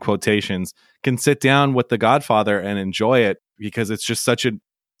 cinema in quotations can sit down with The Godfather and enjoy it, because it's just such an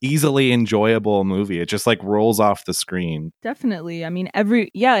easily enjoyable movie. It just like rolls off the screen. Definitely. I mean,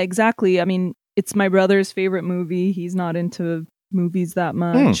 exactly. I mean, it's my brother's favorite movie. He's not into movies that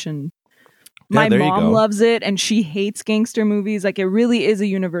much. And my mom loves it, and she hates gangster movies. Like, it really is a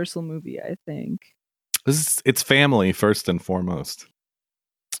universal movie, I think. It's family first and foremost.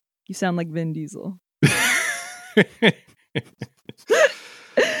 You sound like Vin Diesel.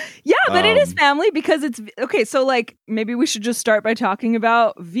 But it is family because it's okay. So like, maybe we should just start by talking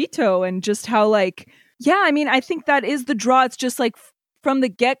about Vito and just how like, I mean, I think that is the draw. It's just like from the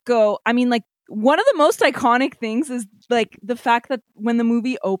get-go. I mean, like, one of the most iconic things is like the fact that when the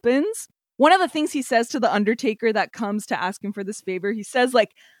movie opens, one of the things he says to the Undertaker that comes to ask him for this favor, he says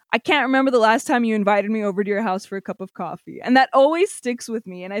like, I can't remember the last time you invited me over to your house for a cup of coffee. And that always sticks with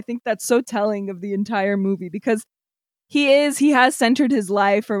me. And I think that's so telling of the entire movie, because he has centered his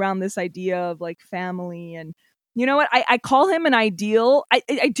life around this idea of like family. And you know what? I call him an ideal.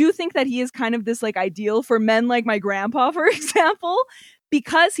 I do think that he is kind of this like ideal for men like my grandpa, for example,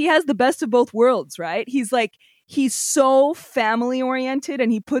 because he has the best of both worlds, right? He's so family oriented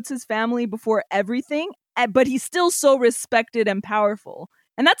and he puts his family before everything, but he's still so respected and powerful.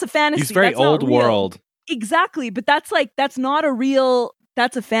 And that's a fantasy. He's very old world. Exactly. But that's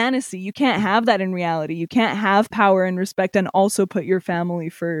a fantasy. You can't have that in reality. You can't have power and respect and also put your family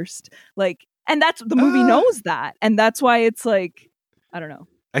first. Like, and that's the movie knows that. And that's why it's like, I don't know.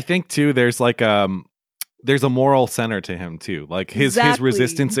 I think too, there's like, there's a moral center to him too. Like his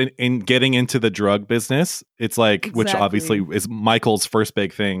resistance in getting into the drug business. It's like, which obviously is Michael's first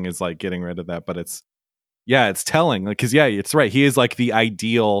big thing, is like getting rid of that. But it's telling, like, cause it's right. He is like the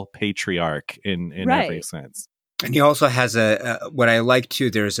ideal patriarch in every sense. And he also has what I like too,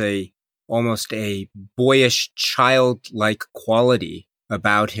 there's almost a boyish, childlike quality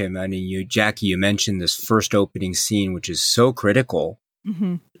about him. I mean, Jackie, you mentioned this first opening scene, which is so critical.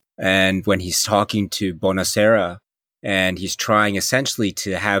 Mm-hmm. And when he's talking to Bonasera, and he's trying essentially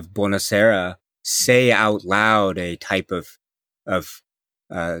to have Bonasera say out loud a type of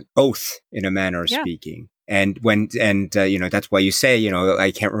oath, in a manner of speaking. And that's why you say,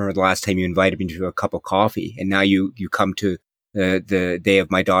 I can't remember the last time you invited me to a cup of coffee. And now you come to the day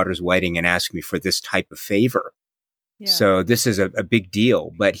of my daughter's wedding and ask me for this type of favor. Yeah. So this is a big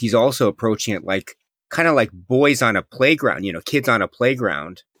deal, but he's also approaching it kind of like boys on a playground, kids on a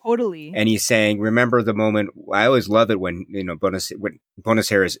playground. Totally. And he's saying, remember the moment. I always love it when,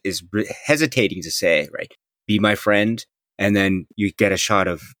 Bonasera is hesitating to say, right, be my friend. And then you get a shot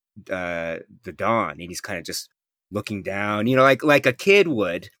of the Don, and he's kind of just looking down, like a kid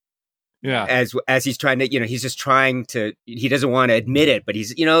would. Yeah. As he's trying to, he's just trying to, he doesn't want to admit it, but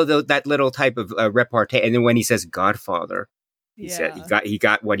he's, that little type of repartee. And then when he says Godfather, he said he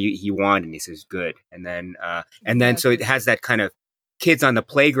got what he wanted, and he says good. And then, so it has that kind of kids on the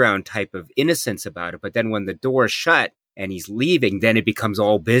playground type of innocence about it. But then when the door's shut and he's leaving, then it becomes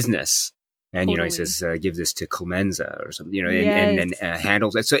all business. And, he says, give this to Clemenza or something, and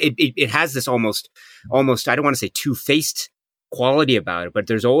handles it. So it has this almost, I don't want to say two-faced quality about it, but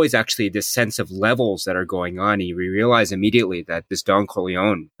there's always actually this sense of levels that are going on. And you realize immediately that this Don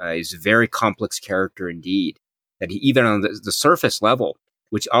Corleone is a very complex character indeed, that even on the surface level,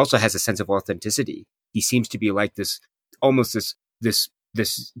 which also has a sense of authenticity, he seems to be like this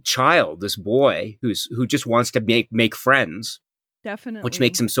child, this boy who just wants to make friends. Definitely. Which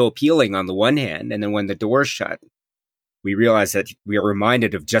makes him so appealing on the one hand. And then when the door's shut, we realize that we are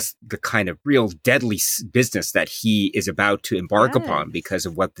reminded of just the kind of real deadly business that he is about to embark upon because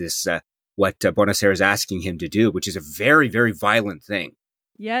of what Bonasera is asking him to do, which is a very, very violent thing.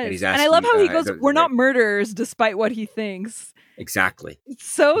 Yes. And I love how he goes, we're not murderers, despite what he thinks. Exactly. It's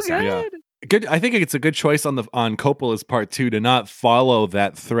so good. Yeah. Good. I think it's a good choice on Coppola's part too, to not follow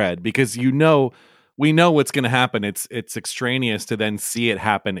that thread, because we know what's going to happen. It's extraneous to then see it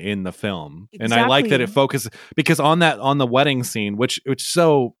happen in the film. Exactly. And I like that it focuses, because on the wedding scene, which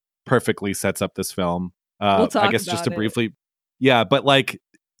so perfectly sets up this film. We'll talk I guess about just to it. briefly, yeah, but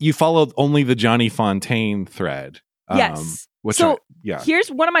you followed only the Johnny Fontaine thread. Yes. Here's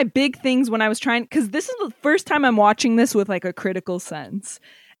one of my big things when I was trying, because this is the first time I'm watching this with a critical sense.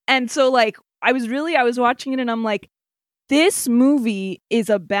 And so I was watching it and I'm like, this movie is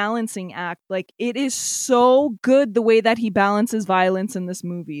a balancing act. It is so good the way that he balances violence in this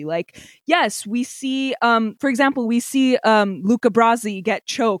movie. Yes, we see, for example, Luca Brasi get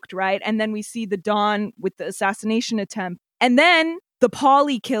choked, right? And then we see the Don with the assassination attempt. And then the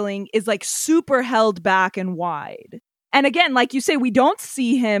Polly killing is super held back and wide. And again, like you say, we don't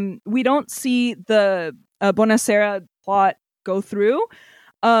see the Bonasera plot go through.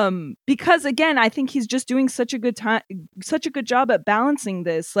 Because again, I think he's just doing such a good job at balancing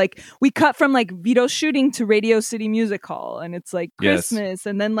this. We cut from Vito's shooting to Radio City Music Hall, and it's Christmas, yes.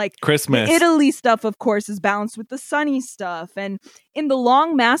 And then Christmas, the Italy stuff, of course, is balanced with the sunny stuff. And in the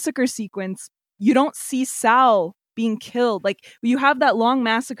long massacre sequence, you don't see Sal being killed. You have that long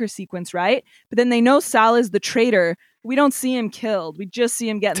massacre sequence, right? But then they know Sal is the traitor. We don't see him killed. We just see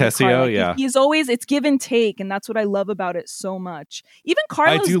him getting Tessio, the car. yeah. He's always, it's give and take, and that's what I love about it so much. Even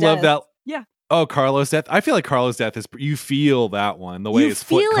Carlos' death. Love that. Yeah. Oh, Carlos' death. I feel like Carlos' death is, you feel that one, the way his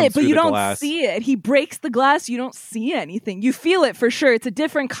foot comes through the glass. You feel it, but you don't see it. He breaks the glass, you don't see anything. You feel it for sure. It's a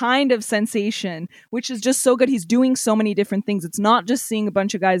different kind of sensation, which is just so good. He's doing so many different things. It's not just seeing a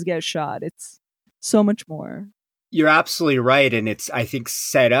bunch of guys get shot. It's so much more. You're absolutely right, and it's, I think,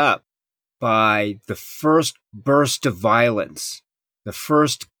 set up by the first burst of violence, the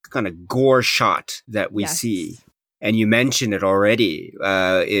first kind of gore shot that we see. And you mentioned it already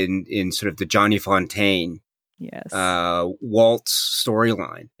in sort of the Johnny Fontaine waltz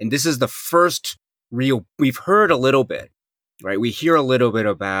storyline. And this is the first real, we've heard a little bit, right? We hear a little bit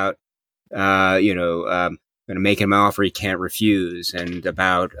about, going to make him an offer he can't refuse, and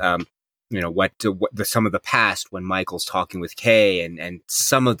about, some of the past when Michael's talking with Kay, and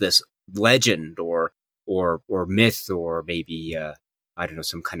some of this legend or myth, or maybe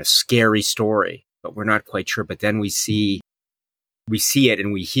some kind of scary story, but we're not quite sure. But then we see it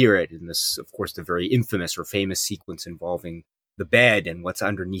and we hear it in this, of course, the very infamous or famous sequence involving the bed and what's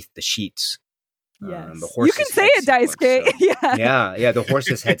underneath the sheets. Yes, the you can say it, Daisuke. So, yeah, the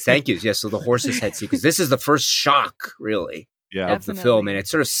horse's head. Thank you. Yes, so the horse's head sequence. This is the first shock, really, of the film, and it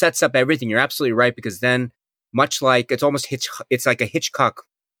sort of sets up everything. You're absolutely right, because then, much like it's like a Hitchcock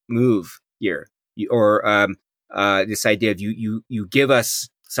move here, this idea of you give us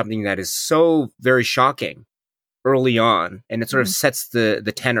something that is so very shocking early on, and it sort of sets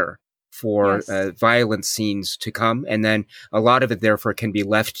the tenor for violent scenes to come, and then a lot of it therefore can be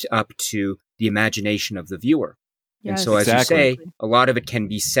left up to the imagination of the viewer. And so, as you say, a lot of it can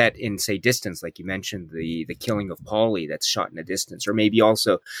be set in, say, distance, like you mentioned, the killing of Paulie that's shot in a distance, or maybe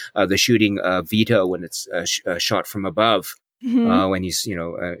also the shooting of Vito when it's shot from above, when he's,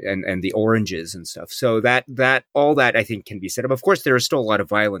 and the oranges and stuff. So that all that I think can be set up. Of course, there are still a lot of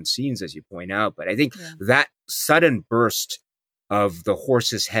violent scenes, as you point out, but I think that sudden burst of the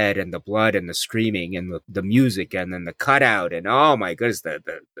horse's head and the blood and the screaming and the music and then the cutout and oh my goodness,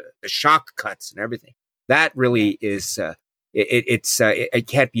 the shock cuts and everything. That really is, it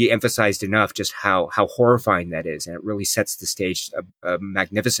can't be emphasized enough just how horrifying that is. And it really sets the stage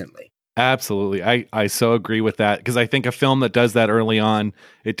magnificently. Absolutely. I so agree with that, because I think a film that does that early on,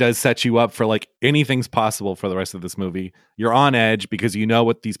 it does set you up for like anything's possible for the rest of this movie. You're on edge because you know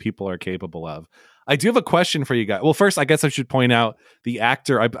what these people are capable of. I do have a question for you guys. Well, first, I guess I should point out the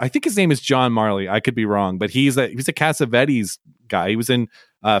actor. I think his name is John Marley. I could be wrong, but he's a Cassavetes guy. He was in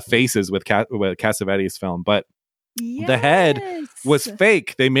Faces with Cassavetes' film, but the head was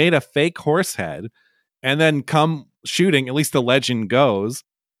fake. They made a fake horse head, and then come shooting, at least the legend goes.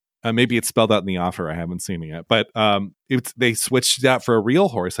 Maybe it's spelled out in the offer. I haven't seen it yet, but they switched it out for a real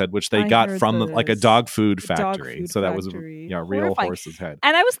horse head, which they got from like a dog food factory. That was a real horse's head.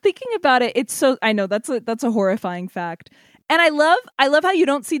 And I was thinking about it. I know that's a horrifying fact. And I love how you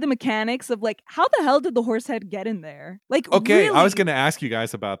don't see the mechanics of like, how the hell did the horse head get in there? Like, okay, really? I was going to ask you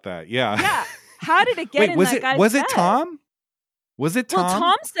guys about that. Yeah. How did it get in that guy's was head? it Tom? Was it Tom? Well,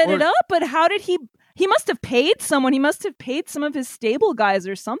 Tom set it up, but how did he must have paid someone. He must have paid some of his stable guys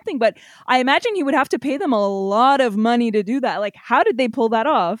or something, but I imagine he would have to pay them a lot of money to do that. Like, how did they pull that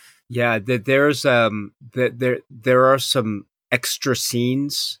off? Yeah, there's there are some extra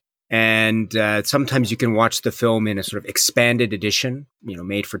scenes, and sometimes you can watch the film in a sort of expanded edition,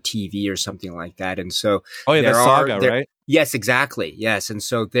 made for TV or something like that. And so, the saga, right? Yes, exactly. Yes, and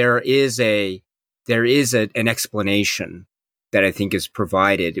so there is an explanation that I think is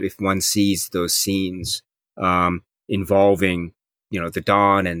provided if one sees those scenes involving, the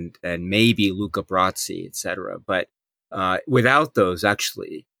Don and maybe Luca Brasi, etc. But without those,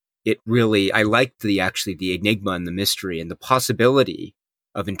 actually, I liked the enigma and the mystery and the possibility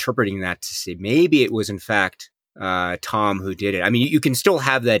of interpreting that to say maybe it was in fact Tom who did it. I mean, you can still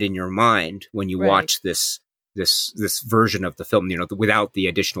have that in your mind when you watch this version of the film, without the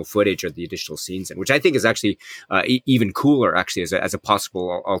additional footage or the additional scenes, which I think is actually even cooler, actually, as a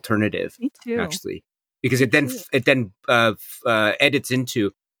possible alternative. Me too. Actually, because it then edits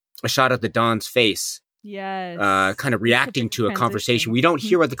into a shot of the Don's face, kind of reacting to a conversation. We don't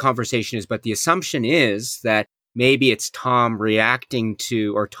hear what the conversation is, but the assumption is that maybe it's Tom reacting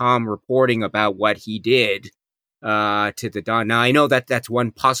to, or Tom reporting about what he did to the Don. Now, I know that that's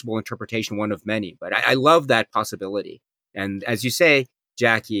one possible interpretation, one of many, but I love that possibility. And as you say,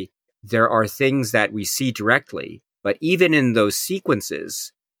 Jackie, there are things that we see directly, but even in those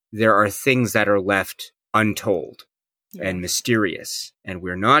sequences, there are things that are left untold and mysterious, and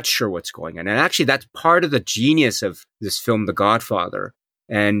we're not sure what's going on. And actually, that's part of the genius of this film, The Godfather,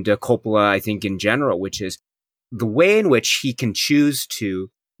 and Coppola, I think, in general, which is the way in which he can choose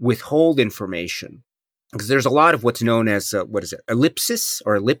to withhold information. Because there's a lot of what's known as, ellipsis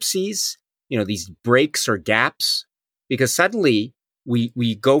or ellipses, these breaks or gaps, because suddenly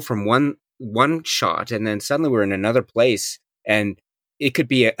we go from one shot and then suddenly we're in another place, and it could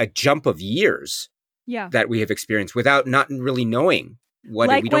be a jump of years that we have experienced without not really knowing what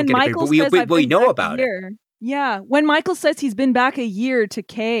like we don't get Michael but we know about it. Yeah. When Michael says he's been back a year to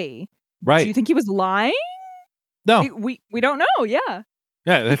Kay, right? Do you think he was lying? No. We don't know. Yeah.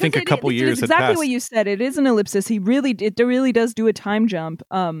 Yeah, I think a couple years had exactly passed. What you said. It is an ellipsis. It really does do a time jump.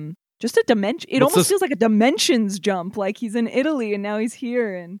 Just a dimension. It almost feels like a dimensions jump. Like he's in Italy and now he's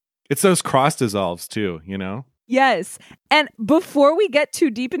here. And it's those cross dissolves too. Yes. And before we get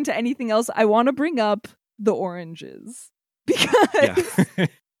too deep into anything else, I want to bring up the oranges, because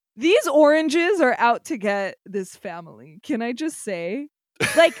these oranges are out to get this family. Can I just say,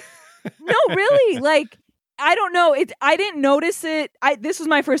 like, no, really, like. I don't know. I didn't notice it. This was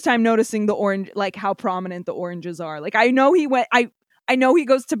my first time noticing the orange, like how prominent the oranges are. Like I know I know he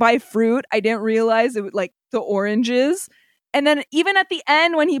goes to buy fruit. I didn't realize it was like the oranges. And then even at the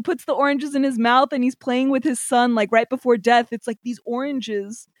end when he puts the oranges in his mouth and he's playing with his son, like right before death, it's like these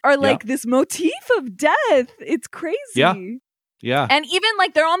oranges are like this motif of death. It's crazy. Yeah. And even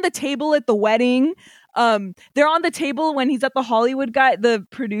like they're on the table at the wedding. They're on the table when he's at the Hollywood the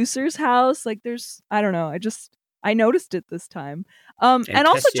producer's house. Like I don't know. I noticed it this time. And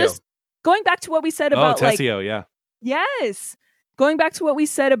also just going back to what we said about Tessio, yes. Going back to what we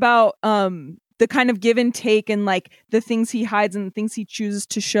said about, the kind of give and take and like the things he hides and the things he chooses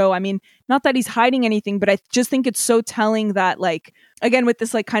to show. I mean, not that he's hiding anything, but I just think it's so telling that, like, again, with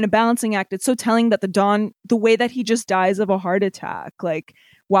this like kind of balancing act, it's so telling that the way that he just dies of a heart attack, like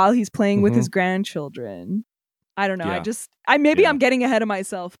while he's playing with his grandchildren. I don't know. Yeah. I'm getting ahead of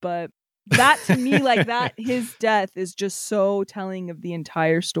myself, but that to me, like that, his death is just so telling of the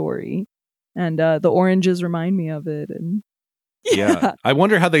entire story. And the oranges remind me of it. And yeah, I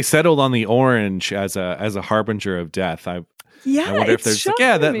wonder how they settled on the orange as a harbinger of death. I wonder if there's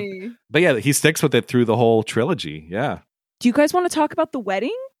me. But yeah, he sticks with it through the whole trilogy. Yeah. Do you guys want to talk about the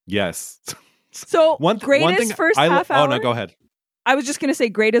wedding? Yes. So greatest first half hour. Oh no, go ahead. I was just gonna say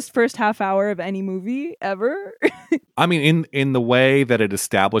greatest first half hour of any movie ever. I mean, in the way that it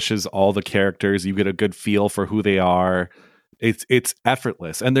establishes all the characters, you get a good feel for who they are. It's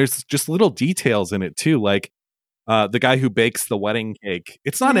effortless, and there's just little details in it too, like the guy who bakes the wedding cake.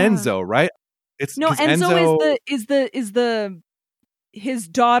 It's not Enzo, right? It's no Enzo is the his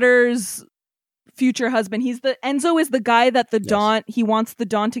daughter's future husband. Enzo is the guy that he wants the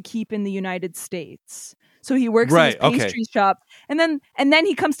Don to keep in the United States. So he works in his pastry shop, and then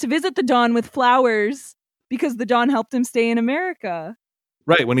he comes to visit the Don with flowers because the Don helped him stay in America.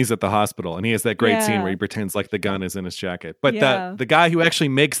 Right, when he's at the hospital, and he has that great scene where he pretends like the gun is in his jacket. But the guy who actually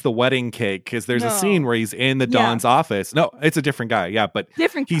makes the wedding cake, because there's a scene where he's in the Don's office. No, it's a different guy. Yeah, but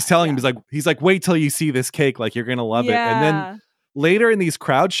he's telling him, he's like, wait till you see this cake, like you're gonna love it. And then later in these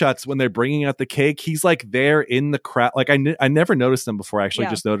crowd shots, when they're bringing out the cake, he's like there in the crowd. Like I never noticed him before. I actually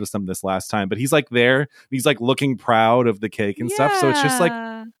just noticed him this last time. But he's like there. He's like looking proud of the cake and stuff. So it's just like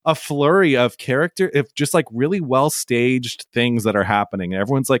a flurry of character, if just like really well staged things that are happening.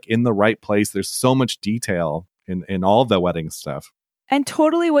 Everyone's like in the right place. There's so much detail in all of the wedding stuff. And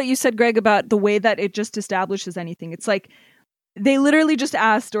totally what you said, Greg, about the way that it just establishes anything. It's like they literally just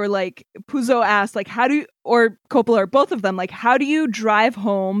asked, or like Puzo asked, like, or Coppola, or both of them, like, how do you drive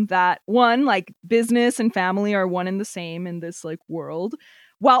home that one, like business and family are one and the same in this like world,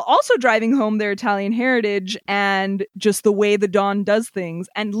 while also driving home their Italian heritage and just the way the Don does things,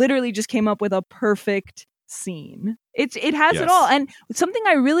 and literally just came up with a perfect scene. It has it all. And something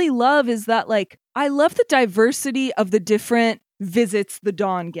I really love is that, like, I love the diversity of the different visits the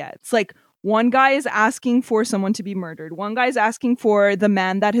Don gets. Like, one guy is asking for someone to be murdered. One guy is asking for the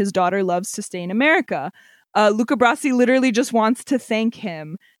man that his daughter loves to stay in America. Luca Brasi literally just wants to thank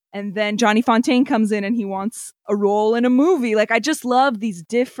him. And then Johnny Fontaine comes in and he wants a role in a movie. Like, I just love these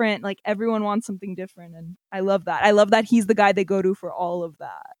different, like, everyone wants something different. And I love that. I love that he's the guy they go to for all of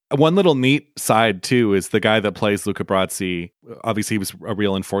that. One little neat side, too, is the guy that plays Luca Brasi. Obviously, he was a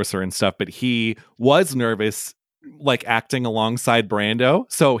real enforcer and stuff, but he was nervous, like acting alongside Brando.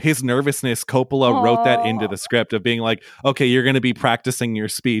 So his nervousness, Coppola wrote that into the script of being like, okay, you're going to be practicing your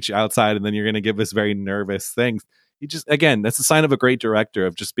speech outside and then you're going to give this very nervous thing. He just, again, that's a sign of a great director,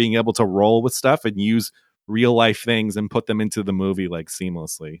 of just being able to roll with stuff and use real life things and put them into the movie like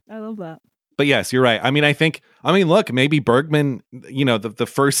seamlessly. I love that. But yes, you're right. I mean, look, maybe Bergman, you know, the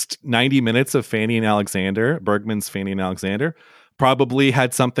first 90 minutes of Bergman's Fanny and Alexander probably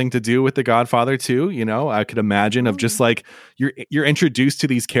had something to do with The Godfather too. You know, I could imagine of just like you're introduced to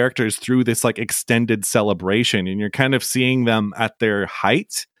these characters through this like extended celebration, and you're kind of seeing them at their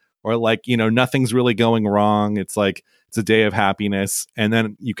height, or like, you know, nothing's really going wrong. It's like it's a day of happiness, and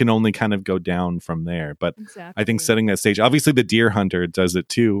then you can only kind of go down from there. But I think setting that stage, obviously, The Deer Hunter does it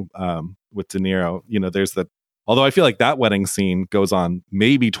too, with De Niro. You know, there's although I feel like that wedding scene goes on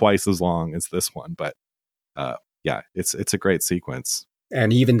maybe twice as long as this one, but yeah, it's a great sequence.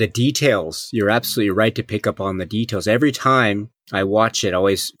 And even the details, you're absolutely right to pick up on the details. Every time I watch it,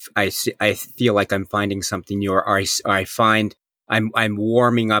 I feel like I'm finding something new, or I find I'm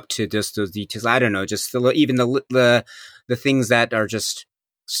warming up to just those details. I don't know, just even the things that are just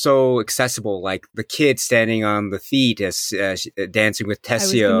so accessible, like the kid standing on the feet as dancing with Tessio. I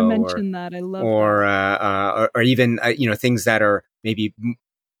was going to mention that. I love that. Or even you know, things that are maybe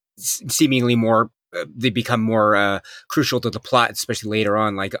seemingly more. They become more crucial to the plot, especially later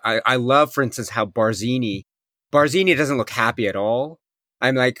on. Like I love, for instance, how Barzini doesn't look happy at all.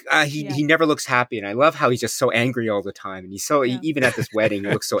 I'm like, he never looks happy, and I love how he's just so angry all the time. And he's so even at this wedding, he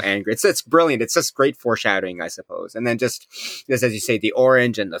looks so angry. It's brilliant. It's just great foreshadowing, I suppose. And then just as you say, the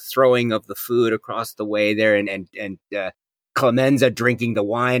orange and the throwing of the food across the way there, and Clemenza drinking the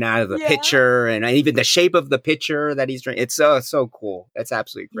wine out of the pitcher, and even the shape of the pitcher that he's drinking. It's so cool. That's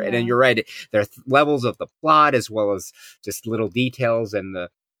absolutely great. And you're right. There are levels of the plot as well as just little details, and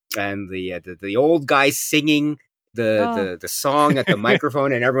the old guy singing the song at the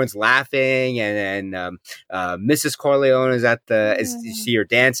microphone and everyone's laughing, and then Mrs. Corleone is you see her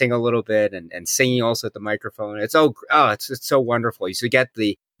dancing a little bit and singing also at the microphone. It's so wonderful. You get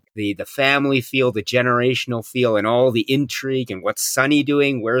the family feel, the generational feel, and all the intrigue, and what's Sonny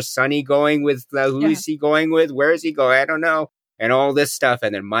doing? Where's Sonny going with? Who is he going with? Where is he going? I don't know. And all this stuff,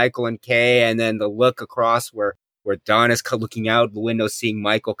 and then Michael and Kay, and then the look across where Don is looking out the window, seeing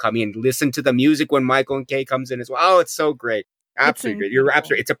Michael coming, and listen to the music when Michael and Kay comes in as well. Oh, it's so great. Absolutely great. You're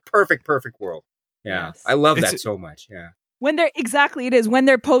absolutely, it's a perfect world. Yeah. Yes. I love that so much. Yeah. When it is when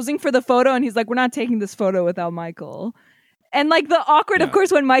they're posing for the photo and he's like, we're not taking this photo without Michael. And like the awkward, of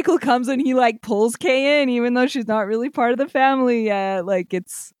course, when Michael comes and he like pulls Kay in, even though she's not really part of the family yet. Like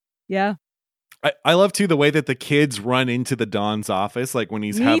it's, yeah. I love, too, the way that the kids run into the Don's office, like when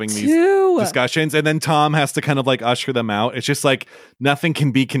he's having these discussions, and then Tom has to kind of like usher them out. It's just like nothing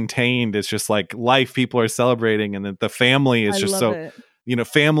can be contained. It's just like life people are celebrating, and then the family is just so,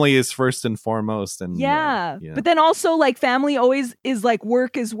 family is first and foremost. And but then also like family always is like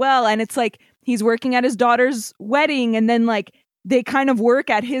work as well. And it's like he's working at his daughter's wedding, and then like they kind of work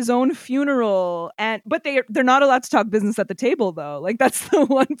at his own funeral, but they're not allowed to talk business at the table though. Like that's the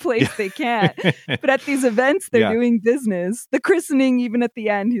one place they can't. But at these events, they're doing business. The christening, even at the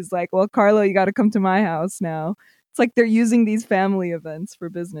end, he's like, "Well, Carlo, you got to come to my house now." It's like they're using these family events for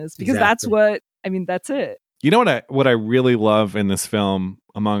business because that's it. You know what I really love in this film,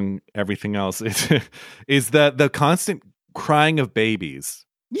 among everything else, is the constant crying of babies.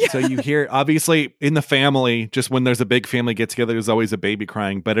 Yeah. So you hear, obviously, in the family, just when there's a big family get together, there's always a baby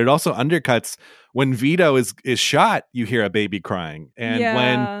crying. But it also undercuts when Vito is shot, you hear a baby crying. And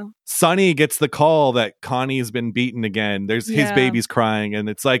when Sonny gets the call that Connie's been beaten again, there's his baby's crying. And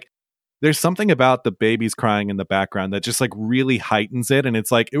it's like, there's something about the babies crying in the background that just like really heightens it. And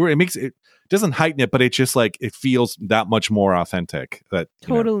it's like, it doesn't heighten it, but it just like, it feels that much more authentic that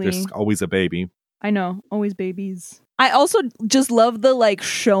there's always a baby. I know, always babies. I also just love the like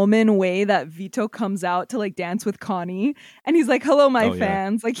showman way that Vito comes out to like dance with Connie, and he's like, "Hello, my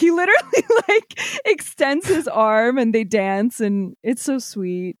fans!" Like he literally like extends his arm and they dance, and it's so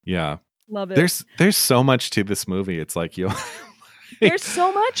sweet. Yeah, love it. There's so much to this movie. It's like there's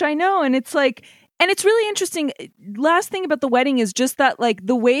so much, I know, and it's like, and it's really interesting. Last thing about the wedding is just that like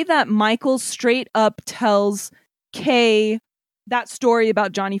the way that Michael straight up tells Kay that story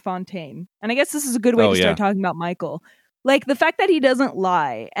about Johnny Fontaine. And I guess this is a good way to start talking about Michael. Like the fact that he doesn't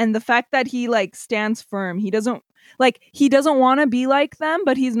lie, and the fact that he like stands firm. He doesn't want to be like them,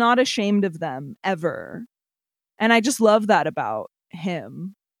 but he's not ashamed of them ever. And I just love that about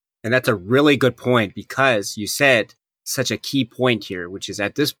him. And that's a really good point, because you said such a key point here, which is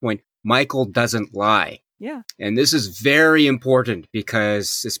at this point, Michael doesn't lie. Yeah. And this is very important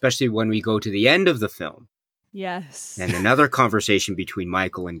because, especially when we go to the end of the film, yes. And another conversation between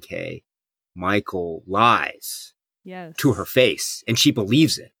Michael and Kay. Michael lies to her face, and she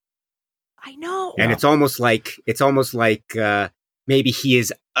believes it. I know. And it's almost like maybe he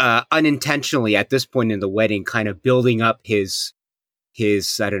is unintentionally at this point in the wedding kind of building up his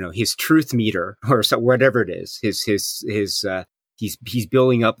I don't know, his truth meter or whatever it is. He's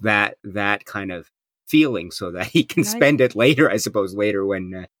building up that kind of feeling so that he can spend it later, I suppose,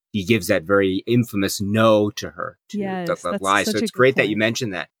 when he gives that very infamous no to her, the lie. So it's great that you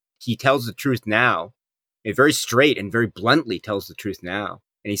mentioned that. He tells the truth now. It very straight and very bluntly tells the truth now.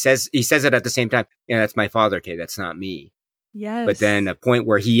 And he says it at the same time, that's my father, Kay, that's not me. Yes. But then a point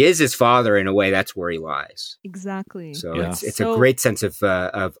where he is his father, in a way, that's where he lies. Exactly. So it's a great sense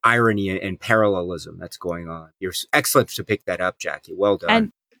of irony and parallelism that's going on. You're excellent to pick that up, Jackie. Well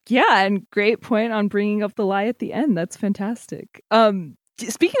done. And great point on bringing up the lie at the end. That's fantastic.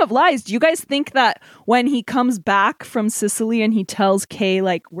 Speaking of lies, do you guys think that when he comes back from Sicily and he tells Kay,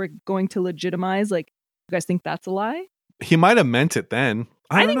 like, we're going to legitimize, like, you guys think that's a lie? He might have meant it then.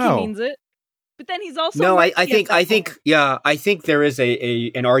 I don't know. He means it. But then he's also no. I think there is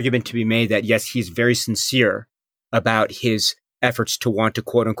an argument to be made that yes, he's very sincere about his efforts to want to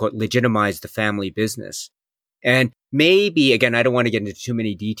quote unquote legitimize the family business, and maybe again, I don't want to get into too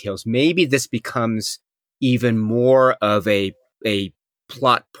many details. Maybe this becomes even more of a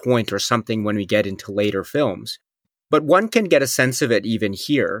plot point or something when we get into later films. But one can get a sense of it even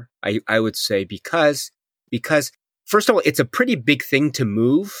here. I would say because first of all, it's a pretty big thing to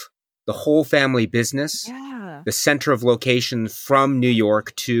move the whole family business, the center of location from New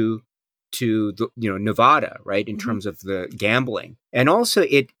York to Nevada, right? In terms of the gambling. And also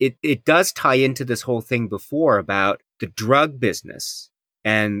it does tie into this whole thing before about the drug business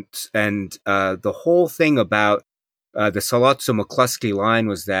and the whole thing about the Sollozzo McCluskey line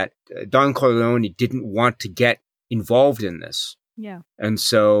was that Don Corleone didn't want to get involved in this. Yeah. And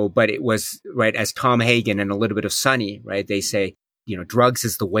so, but it was, right, as Tom Hagen and a little bit of Sunny, right, they say, drugs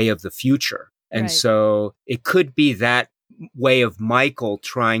is the way of the future. And so it could be that way of Michael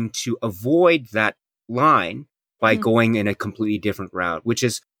trying to avoid that line by going in a completely different route, which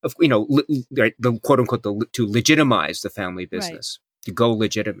is, the quote unquote, to legitimize the family business, to go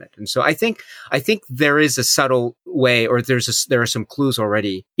legitimate. And so I think there is a subtle way, or there are some clues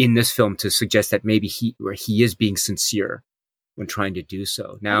already in this film to suggest that maybe he is being sincere when trying to do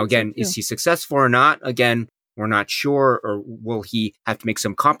so. Now, again, is he successful or not? Again, we're not sure. Or will he have to make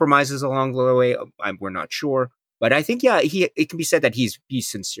some compromises along the way? We're not sure. But I think, it can be said that he's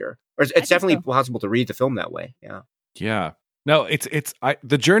sincere. Or it's definitely possible to read the film that way. Yeah. Yeah. No,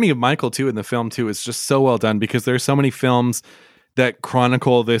 the journey of Michael too in the film too is just so well done, because there's so many films that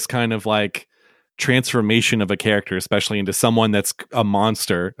chronicle this kind of like transformation of a character, especially into someone that's a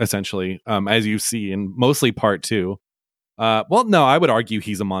monster, essentially, as you see in mostly part 2. Well, no, I would argue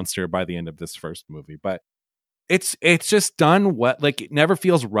he's a monster by the end of this first movie, but it's just done like it never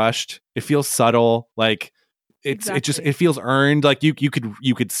feels rushed. It feels subtle. Like it feels earned. Like you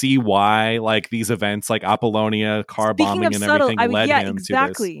could see why like these events like Apollonia, car bombing and everything led him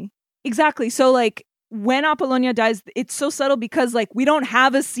to this. Exactly. So like when Apollonia dies, it's so subtle because like we don't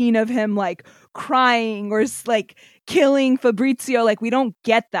have a scene of him like crying or like killing Fabrizio. Like we don't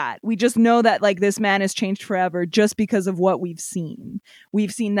get that. We just know that like this man has changed forever just because of what we've seen.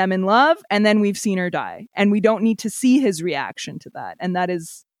 We've seen them in love, and then we've seen her die, and we don't need to see his reaction to that. And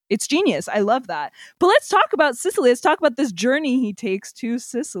it's genius. I love that. But let's talk about Sicily. Let's talk about this journey he takes to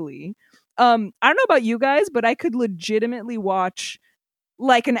Sicily. I don't know about you guys, but I could legitimately watch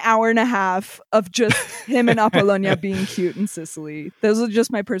like an hour and a half of just him and Apollonia being cute in Sicily. Those are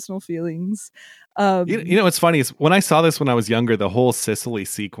just my personal feelings. What's funny is when I saw this when I was younger, the whole Sicily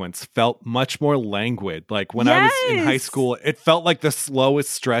sequence felt much more languid. Like when I was in high school, it felt like the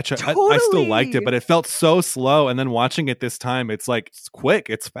slowest stretch. Totally. I still liked it, but it felt so slow. And then watching it this time, it's like it's quick,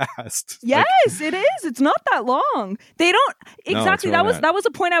 it's fast. Yes, it is. It's not that long. They don't exactly. No, really that was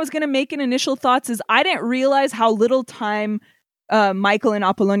a point I was going to make in initial thoughts. Is I didn't realize how little time Michael and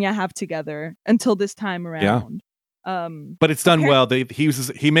Apollonia have together until this time around. But it's done well.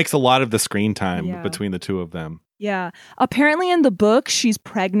 He makes a lot of the screen time between the two of them. Yeah. Apparently in the book, she's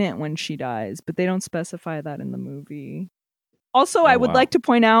pregnant when she dies, but they don't specify that in the movie. Also, I would like to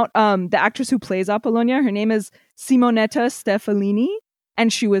point out the actress who plays Apollonia, her name is Simonetta Stefalini,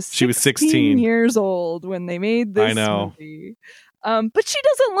 and she was 16 years old when they made this movie. But she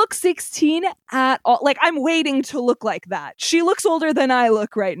doesn't look 16 at all. Like, I'm waiting to look like that. She looks older than I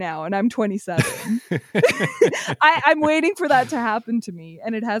look right now, and I'm 27. I'm waiting for that to happen to me,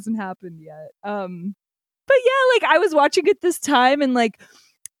 and it hasn't happened yet. But yeah, like, I was watching it this time, and like,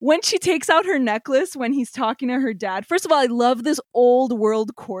 when she takes out her necklace when he's talking to her dad. First of all, I love this old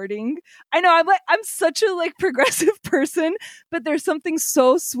world courting. I know I'm such a like progressive person, but there's something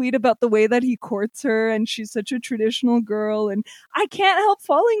so sweet about the way that he courts her, and she's such a traditional girl, and I can't help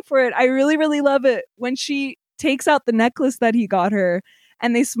falling for it. I really, really love it when she takes out the necklace that he got her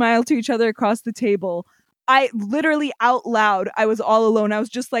and they smile to each other across the table. I literally out loud, I was all alone. I was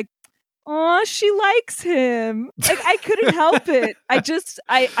just like, oh, she likes him. Like, I couldn't help it.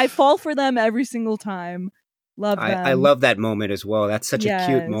 I fall for them every single time. Love them. I love that moment as well. That's such a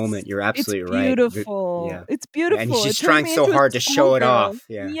cute moment. You're absolutely right. It's beautiful. It's beautiful. And she's trying so hard to show it off.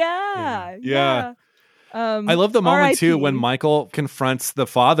 Yeah. I love the moment too when Michael confronts the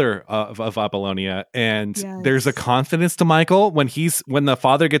father of Apollonia, and there's a confidence to Michael when the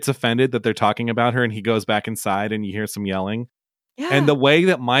father gets offended that they're talking about her, and he goes back inside and you hear some yelling. Yeah. And the way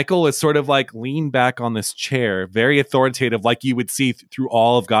that Michael is sort of like leaned back on this chair, very authoritative, like you would see through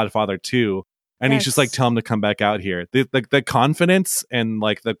all of Godfather 2. And he's just like, tell him to come back out here. The confidence and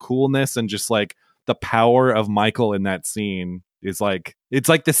like the coolness and just like the power of Michael in that scene is like, it's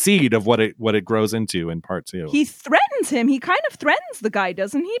like the seed of what it grows into in part 2. He threatens him. He kind of threatens the guy,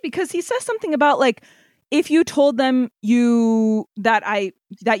 doesn't he? Because he says something about like, if you told them that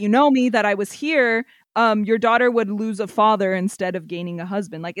you know me, that I was here, your daughter would lose a father instead of gaining a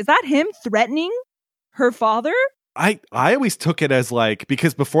husband. Like, is that him threatening her father? I always took it as like,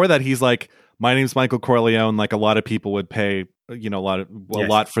 because before that he's like, my name's Michael Corleone. Like a lot of people would pay, a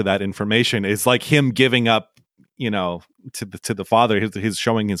lot for that information. It's like him giving up, to the father, his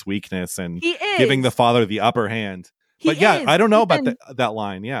showing his weakness and giving the father the upper hand. I don't know about that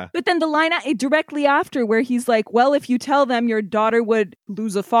line. Yeah. But then the line directly after where he's like, well, if you tell them your daughter would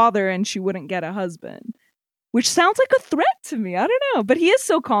lose a father and she wouldn't get a husband, which sounds like a threat to me. I don't know. But he is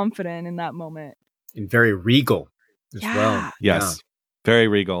so confident in that moment. And very regal as well. Yes. Very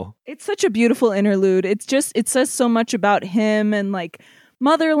regal. It's such a beautiful interlude. It says so much about him and like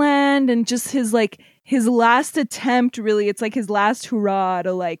motherland and just his last attempt, really. It's like his last hurrah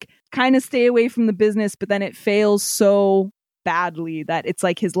to like kind of stay away from the business, but then it fails so badly that it's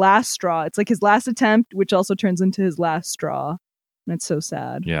like his last straw. It's like his last attempt, which also turns into his last straw. And it's so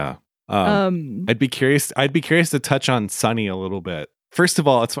sad. Yeah. I'd be curious to touch on Sonny a little bit. First of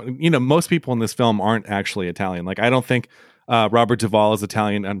all, it's, most people in this film aren't actually Italian. Like, I don't think Robert Duvall is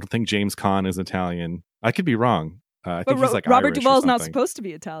Italian. I don't think James Caan is Italian. I could be wrong. I think he's like Robert Irish Duvall is or not supposed to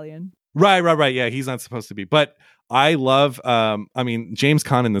be Italian. Right. Yeah, he's not supposed to be. But I love, James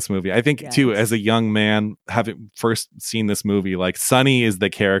Caan in this movie. I think, too, as a young man, having first seen this movie, like, Sonny is the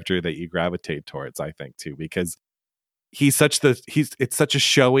character that you gravitate towards, I think, too, because it's such a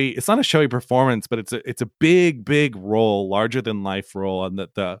showy, it's not a showy performance, but it's a big role, larger than life role. And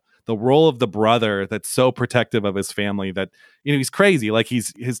the role of the brother that's so protective of his family that, he's crazy. Like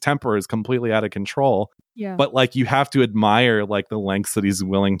his temper is completely out of control. Yeah. But like, you have to admire like the lengths that he's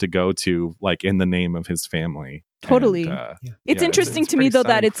willing to go to, like in the name of his family. Totally. And, it's interesting to me though,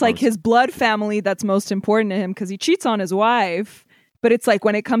 that it's like his blood family that's most important to him because he cheats on his wife. But it's like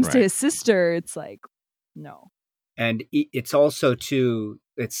when it comes to his sister, it's like, no. And it's also too,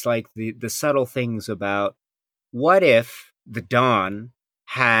 it's like the subtle things about what if the Don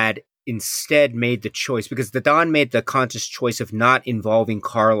had instead made the choice, because the Don made the conscious choice of not involving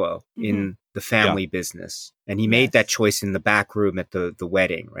Carlo in the family business. And he made that choice in the back room at the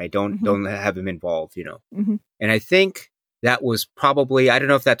wedding, right? Don't have him involved, And I think that was probably, I don't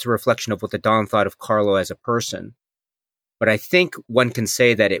know if that's a reflection of what the Don thought of Carlo as a person, but I think one can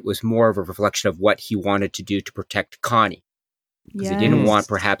say that it was more of a reflection of what he wanted to do to protect Connie. Because he didn't want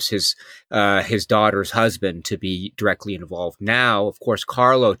perhaps his daughter's husband to be directly involved. Now, of course,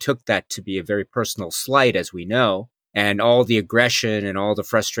 Carlo took that to be a very personal slight, as we know, and all the aggression and all the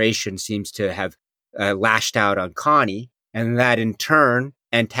frustration seems to have lashed out on Connie, and that in turn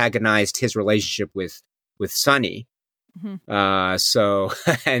antagonized his relationship with Sonny. So,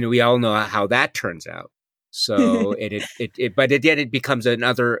 and we all know how that turns out. So but again, it becomes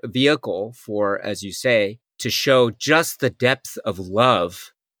another vehicle for, as you say, to show just the depth of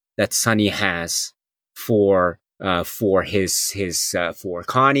love that Sonny has for Connie,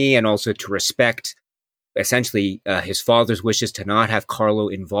 and also to respect essentially his father's wishes to not have Carlo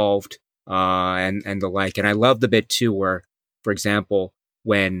involved, and the like. And I love the bit too where, for example,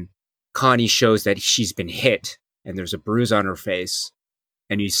 when Connie shows that she's been hit and there's a bruise on her face,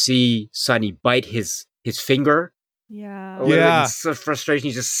 and you see Sonny bite his finger. Yeah. So frustration.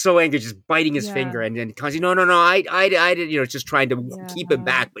 He's just so angry, just biting his finger. And then Connie's, no, I did, just trying to keep him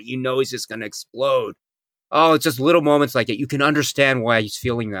back, but he's just going to explode. Oh, it's just little moments like it. You can understand why he's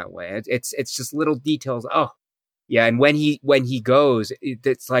feeling that way. It's just little details. Oh, yeah. And when he goes,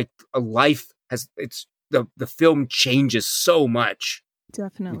 it's like a life the film changes so much.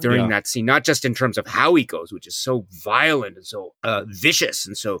 Definitely. During that scene, not just in terms of how he goes, which is so violent and so vicious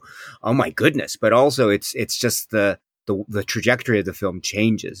and so, oh my goodness, but also it's just the trajectory of the film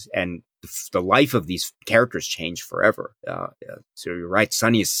changes, and the life of these characters change forever. So you're right,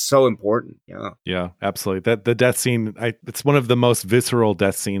 Sonny is so important. Yeah, absolutely. The death scene, it's one of the most visceral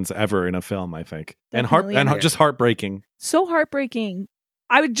death scenes ever in a film, I think. Definitely. And just heartbreaking. So heartbreaking.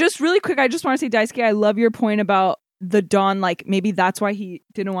 I would just really quick, I just want to say, Daisuke, I love your point about the Don, like maybe that's why he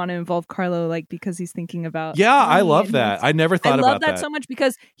didn't want to involve Carlo, like because he's thinking about. Yeah, I love that. I never thought about that. I love that so much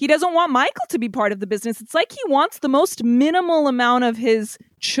because he doesn't want Michael to be part of the business. It's like he wants the most minimal amount of his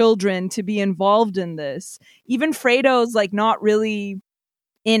children to be involved in this. Even Fredo's like not really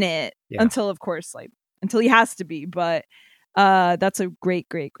in it until, of course, like until he has to be. But that's a great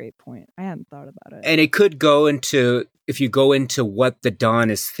point. I hadn't thought about it. And it could go into, if you go into what the Don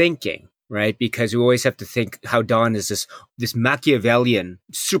is thinking. Right, because you always have to think how Don is this Machiavellian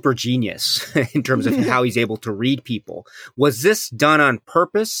super genius in terms of how he's able to read people. Was this done on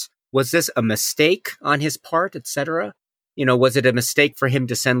purpose? Was this a mistake on his part, etc.? Was it a mistake for him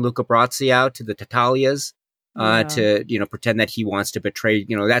to send Luca Brasi out to the Tatalias to pretend that he wants to betray,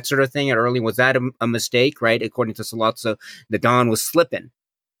 that sort of thing? Early, was that a mistake? Right, according to Sollozzo, the Don was slipping.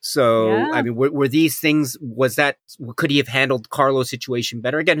 So, I mean, were these things, could he have handled Carlo's situation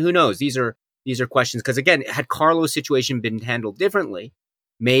better? Again, who knows? These are questions. Because again, had Carlo's situation been handled differently,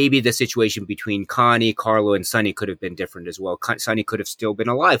 maybe the situation between Connie, Carlo, and Sonny could have been different as well. Sonny could have still been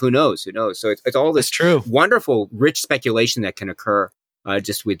alive. Who knows? So it's all this wonderful, rich speculation that can occur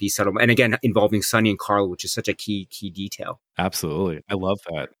just with these subtle, and again, involving Sonny and Carlo, which is such a key detail. Absolutely. I love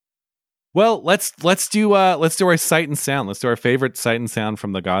that. Well, let's do our sight and sound. Let's do our favorite sight and sound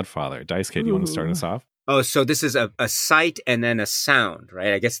from The Godfather. Daisuke, do you want to start us off? Oh, so this is a sight and then a sound,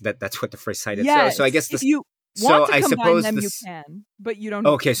 right? I guess that's what the phrase sight is. Yes. So I guess if you want to combine them, you can, but you don't.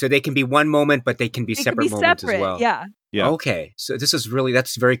 Okay, so they can be one moment, but they can be separate moments as well. Yeah. Okay, so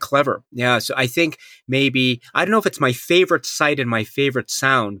that's very clever. Yeah, so I think maybe, I don't know if it's my favorite sight and my favorite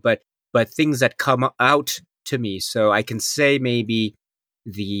sound, but things that come out to me. So I can say maybe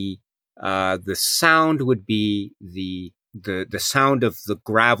the sound would be the sound of the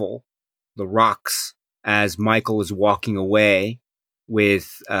gravel, the rocks, as Michael is walking away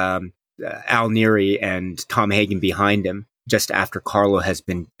with Al Neary and Tom Hagen behind him, just after Carlo has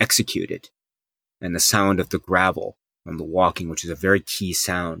been executed, and the sound of the gravel on the walking, which is a very key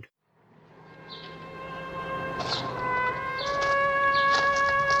sound.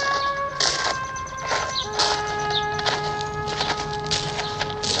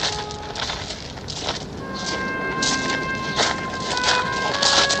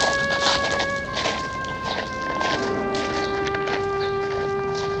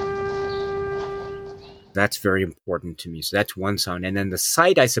 That's very important to me. So that's one sound. And then the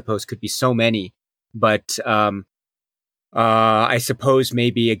sight, I suppose, could be so many. But I suppose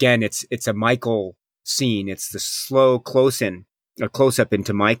maybe, again, it's a Michael scene. It's the slow close-up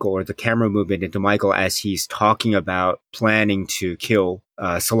into Michael, or the camera movement into Michael as he's talking about planning to kill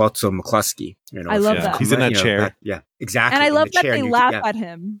Sollozzo McCluskey. I love that. He's in that chair. Exactly. And I love that they laugh at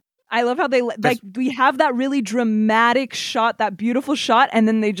him. I love how they, we have that really dramatic shot, that beautiful shot, and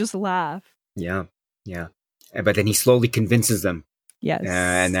then they just laugh. Yeah. But then he slowly convinces them. Yes.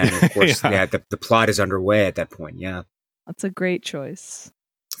 And then, of course, the plot is underway at that point. Yeah. That's a great choice.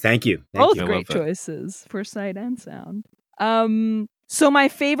 Thank you. Both great choices for sight and sound. So my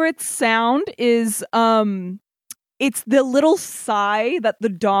favorite sound is it's the little sigh that the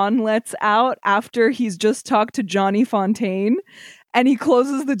Don lets out after he's just talked to Johnny Fontaine, and he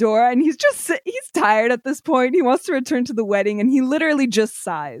closes the door, and he's tired at this point. He wants to return to the wedding, and he literally just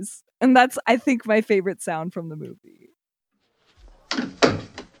sighs. And that's, I think, my favorite sound from the movie.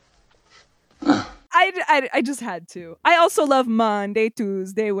 I just had to. I also love Monday,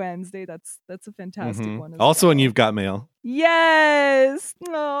 Tuesday, Wednesday. That's a fantastic one. Also, when You've Got Mail. Yes.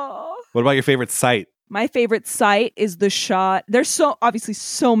 Oh. What about your favorite sight? My favorite sight is the shot. There's obviously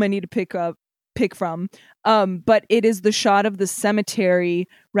so many to pick from. But it is the shot of the cemetery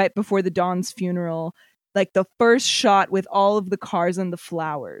right before the Don's funeral. Like the first shot with all of the cars and the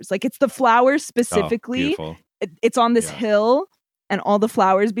flowers. Like it's the flowers specifically. Oh, it's on this hill and all the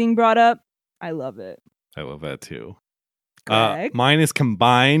flowers being brought up. I love it. I love that too. Mine is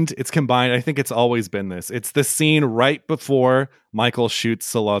combined. It's combined. I think it's always been this. It's the scene right before Michael shoots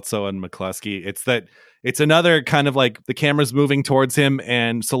Sollozzo and McCluskey. It's another kind of like the camera's moving towards him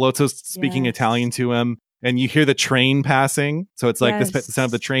and Sollozzo's speaking Italian to him. And you hear the train passing. So it's like the sound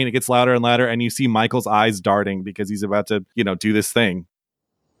of the train. It gets louder and louder. And you see Michael's eyes darting because he's about to, do this thing.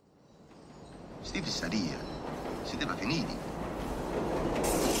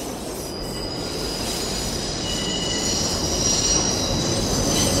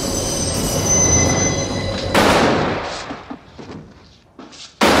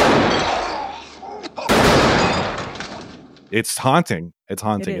 It's haunting.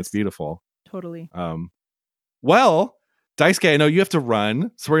 It's beautiful. Totally. Well, Daisuke, I know you have to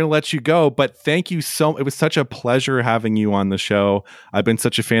run, so we're going to let you go, but thank you it was such a pleasure having you on the show. I've been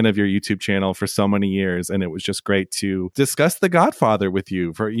such a fan of your YouTube channel for so many years, and it was just great to discuss The Godfather with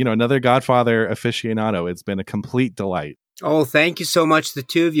you for, another Godfather aficionado. It's been a complete delight. Oh, thank you so much, the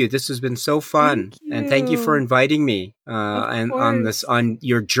two of you. This has been so fun. And thank you for inviting me and on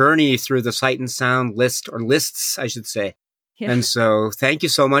your journey through the Sight and Sound lists, I should say. Yeah. And so thank you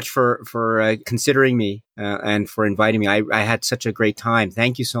so much for considering me and for inviting me. I had such a great time.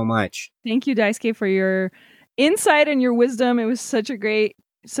 Thank you so much. Thank you, Daisuke, for your insight and your wisdom. It was such a great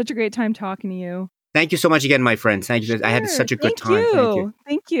time talking to you. Thank you so much again, my friends. Thank you. Sure. I had such a good time. Thank you.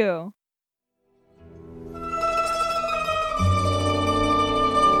 Thank you.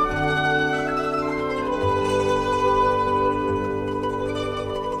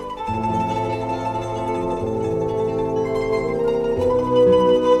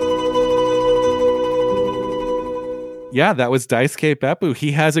 Yeah, that was Daisuke Beppu.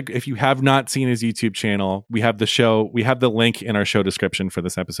 He has if you have not seen his YouTube channel, we have the link in our show description for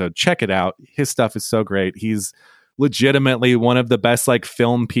this episode. Check it out. His stuff is so great. He's legitimately one of the best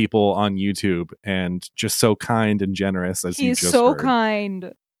film people on YouTube, and just so kind and generous as you just heard. He's so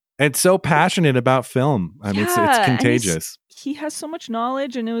kind. And so passionate about film. I mean, it's contagious. He has so much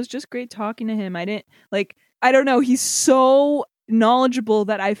knowledge, and it was just great talking to him. I don't know. He's so knowledgeable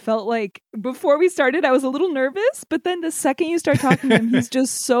that I felt like before we started I was a little nervous, but then the second you start talking to him, he's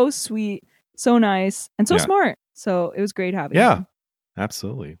just so sweet so nice, and so smart. So it was great having him.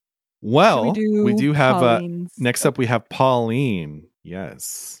 Absolutely. Well, we do have next up we have Pauline.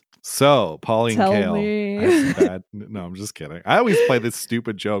 Yes. So, Pauline Kael. No, I'm just kidding. I always play this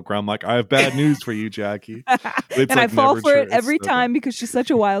stupid joke where I'm like, I have bad news for you, Jackie. And I fall for it every time because she's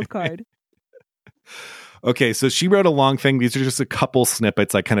such a wild card. Okay, so she wrote a long thing. These are just a couple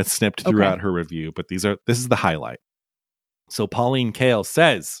snippets I kind of snipped throughout her review, but this is the highlight. So Pauline Kael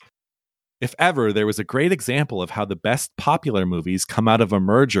says, if ever there was a great example of how the best popular movies come out of a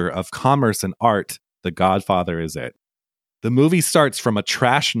merger of commerce and art, The Godfather is it. The movie starts from a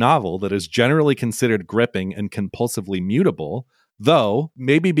trash novel that is generally considered gripping and compulsively mutable, though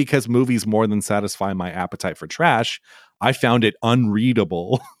maybe because movies more than satisfy my appetite for trash, I found it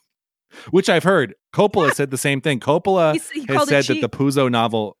unreadable. Which I've heard. Coppola said the same thing. Coppola has said that the Puzo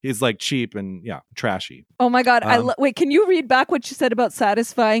novel is like cheap and trashy. Oh my God. Wait, can you read back what she said about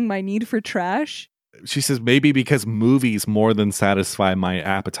satisfying my need for trash? She says maybe because movies more than satisfy my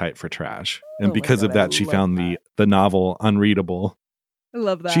appetite for trash. And because of that, she found the novel unreadable. I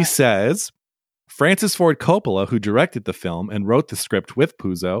love that. She says, Francis Ford Coppola, who directed the film and wrote the script with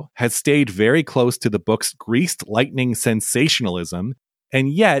Puzo, has stayed very close to the book's greased lightning sensationalism and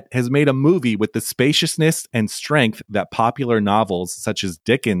yet has made a movie with the spaciousness and strength that popular novels such as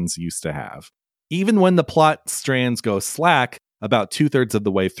Dickens used to have. Even when the plot strands go slack about 2/3 of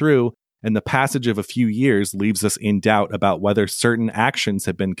the way through, and the passage of a few years leaves us in doubt about whether certain actions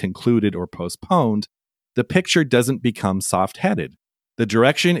have been concluded or postponed, the picture doesn't become soft-headed. The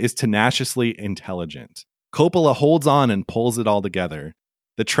direction is tenaciously intelligent. Coppola holds on and pulls it all together.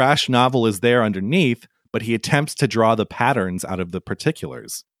 The trash novel is there underneath, but he attempts to draw the patterns out of the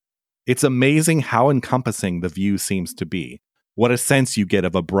particulars. It's amazing how encompassing the view seems to be. What a sense you get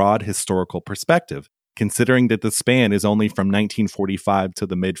of a broad historical perspective, considering that the span is only from 1945 to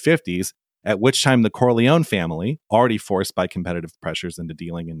the mid-50s, at which time the Corleone family, already forced by competitive pressures into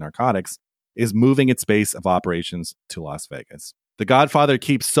dealing in narcotics, is moving its base of operations to Las Vegas. The Godfather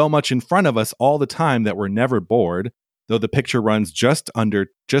keeps so much in front of us all the time that we're never bored, though the picture runs just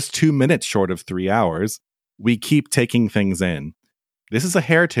 2 minutes short of 3 hours. We keep taking things in. This is a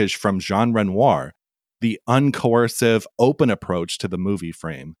heritage from Jean Renoir, the uncoercive, open approach to the movie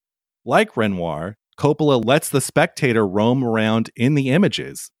frame. Like Renoir, Coppola lets the spectator roam around in the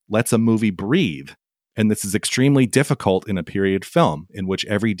images, lets a movie breathe, and this is extremely difficult in a period film in which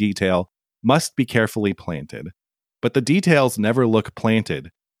every detail must be carefully planted. But the details never look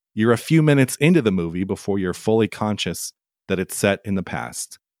planted. You're a few minutes into the movie before you're fully conscious that it's set in the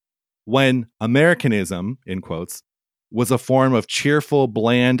past. When Americanism, in quotes, was a form of cheerful,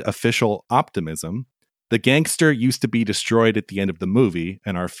 bland, official optimism, the gangster used to be destroyed at the end of the movie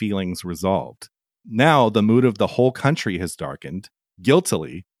and our feelings resolved. Now the mood of the whole country has darkened.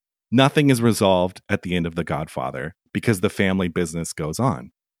 Guiltily, nothing is resolved at the end of The Godfather because the family business goes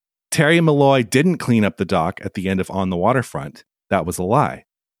on. Terry Malloy didn't clean up the dock at the end of On the Waterfront. That was a lie.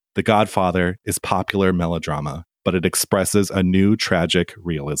 The Godfather is popular melodrama, but it expresses a new tragic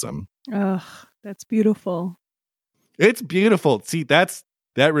realism. Ugh, that's beautiful. It's beautiful. See, that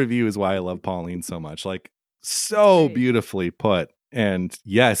review is why I love Pauline so much. Like, so beautifully put. And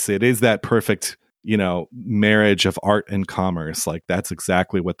yes, it is that perfect, marriage of art and commerce. Like, that's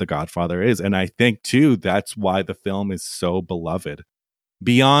exactly what The Godfather is. And I think, too, that's why the film is so beloved.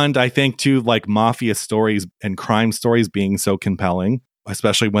 Beyond, I think, too, like mafia stories and crime stories being so compelling,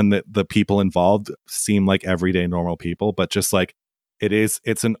 especially when the people involved seem like everyday normal people, but just like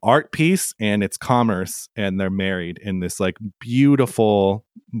it's an art piece and it's commerce, and they're married in this like beautiful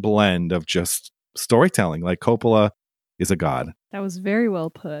blend of just storytelling. Like, Coppola is a god. That was very well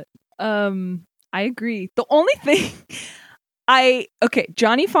put. I agree. The only thing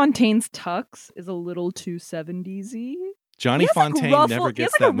Johnny Fontaine's tux is a little too 70s-y. Johnny Fontaine never gets that movie. He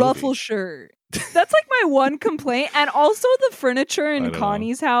has like a ruffle shirt. That's like my one complaint. And also the furniture in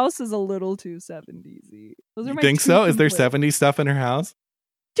Connie's house is a little too 70s-y. Those are my think so? Is there 70s stuff in her house?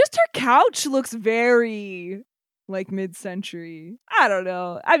 Just her couch looks very like mid-century. I don't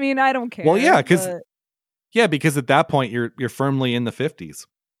know. I mean, I don't care. Well, yeah, because at that point you're firmly in the 50s.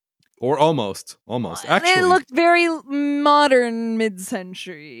 Or almost. Actually, it looked very modern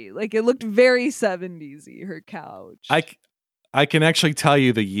mid-century. Like, it looked very 70s-y, her couch. I can actually tell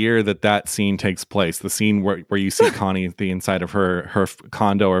you the year that scene takes place. The scene where you see Connie at the inside of her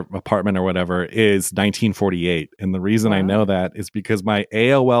condo or apartment or whatever is 1948. And the reason I know that is because my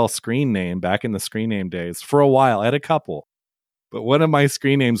AOL screen name back in the screen name days, for a while, I had a couple. But one of my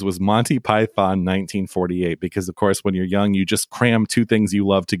screen names was Monty Python 1948 because, of course, when you're young, you just cram two things you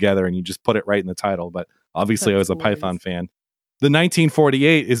love together and you just put it right in the title. But obviously, I was a Python fan. The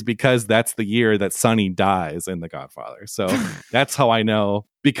 1948 is because that's the year that Sonny dies in The Godfather. So that's how I know.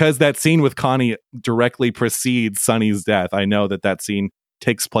 Because that scene with Connie directly precedes Sonny's death, I know that scene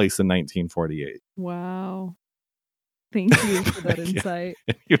takes place in 1948. Wow. Thank you for that insight.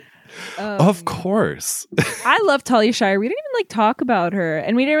 Of course. I love Talia Shire. We didn't even talk about her,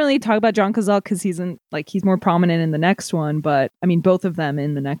 and we didn't really talk about John Cazale because he's more prominent in the next one. But I mean, both of them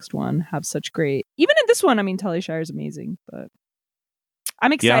in the next one have such great. Even in this one, I mean, Talia Shire is amazing. But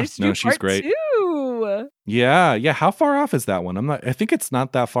I'm excited to do she's part great. 2. Yeah. How far off is that one? I think it's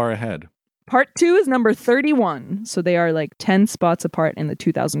not that far ahead. Part 2 is number 31, so they are 10 spots apart in the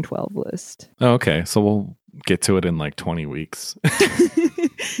 2012 list. Oh, okay, so we'll get to it in 20 weeks.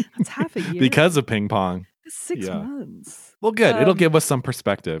 That's half a year. Because of ping pong. 6 months. Well, good. It'll give us some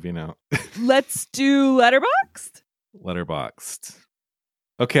perspective, Let's do Letterboxd. Letterboxd.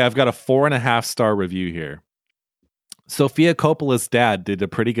 Okay, I've got a 4.5-star review here. Sofia Coppola's dad did a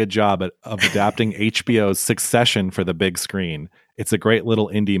pretty good job of adapting HBO's Succession for the big screen. It's a great little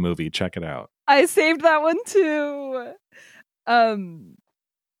indie movie. Check it out. I saved that one too. I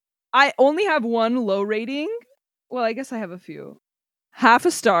only have one low rating. Well, I guess I have a few.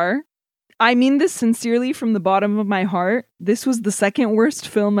 0.5 star. I mean this sincerely from the bottom of my heart. This was the second worst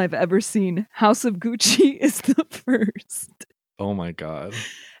film I've ever seen. House of Gucci is the first. Oh my God.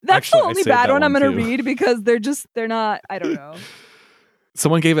 That's actually the only bad one I'm going to read because they're not, I don't know.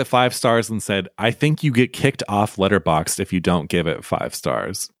 Someone gave it 5 stars and said, I think you get kicked off Letterboxd if you don't give it 5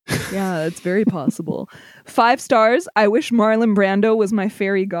 stars. Yeah, it's very possible. 5 stars. I wish Marlon Brando was my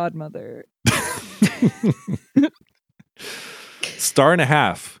fairy godmother. 1.5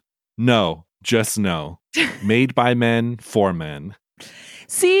 stars. No, just no. Made by men for men.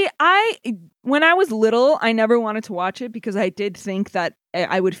 See, when I was little, I never wanted to watch it because I did think that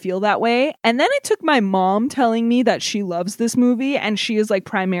I would feel that way. And then it took my mom telling me that she loves this movie and she is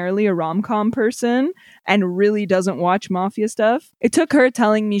primarily a rom-com person and really doesn't watch mafia stuff. It took her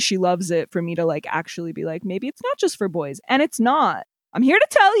telling me she loves it for me to actually be maybe it's not just for boys. And it's not. I'm here to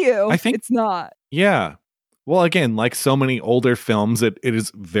tell you, I think it's not. Yeah. Well, again, like so many older films, it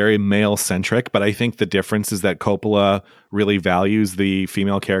is very male-centric, but I think the difference is that Coppola really values the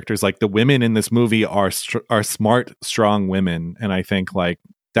female characters. The women in this movie are smart, strong women, and I think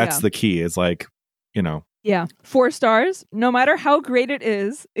that's the key is Yeah. 4 stars. No matter how great it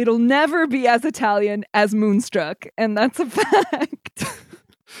is, it'll never be as Italian as Moonstruck, and that's a fact.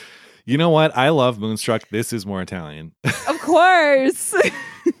 You know what? I love Moonstruck. This is more Italian. Of course.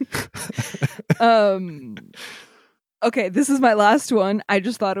 Okay, this is my last one. I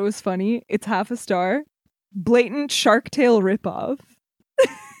just thought it was funny. It's 0.5 star. Blatant Shark Tale ripoff.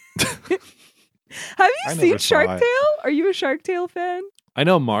 Have you seen Shark Tale? Are you a Shark Tale fan? I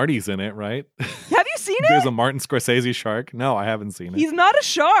know Marty's in it, right? Have you seen it? There's a Martin Scorsese shark. No, I haven't seen it. He's not a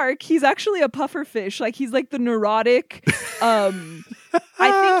shark. He's actually a puffer fish. He's the neurotic. I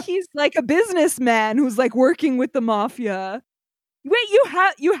think he's a businessman who's working with the mafia. Wait,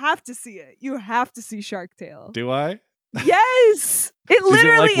 you have to see it. You have to see Shark Tale. Do I? Yes. It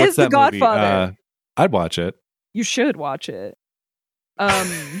literally is The Godfather. I'd watch it. You should watch it.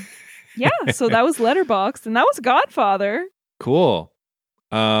 Yeah, so that was Letterboxd and that was Godfather. Cool.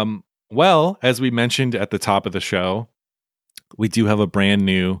 Well, as we mentioned at the top of the show, we do have a brand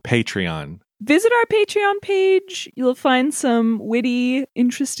new Patreon. Visit our Patreon page. You'll find some witty,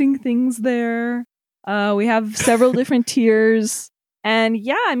 interesting things there. We have several different tiers. And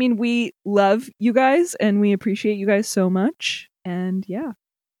yeah, I mean, we love you guys and we appreciate you guys so much. And yeah.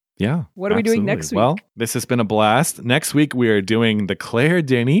 Yeah. What are we doing next week? Well, this has been a blast. Next week, we are doing the Claire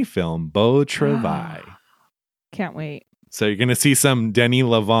Denis film, Beau Travail. Can't wait. So you're going to see some Denis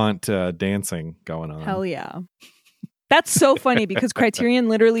Lavant dancing going on. Hell yeah. That's so funny because Criterion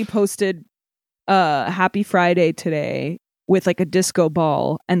literally posted Happy Friday today with a disco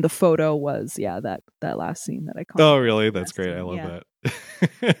ball. And the photo was, that last scene that I called. Oh, really? That's great. I love that.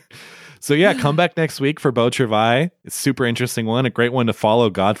 So yeah, come back next week for Beau Travail. It's a super interesting one. A great one to follow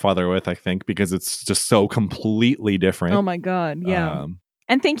Godfather with, I think, because it's just so completely different. Oh my God. Yeah.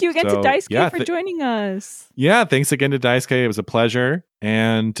 And thank you again to Daisuke for joining us. Yeah, thanks again to Daisuke. It was a pleasure.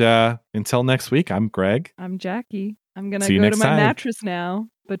 And until next week, I'm Greg. I'm Jackie. I'm going to go to my mattress now,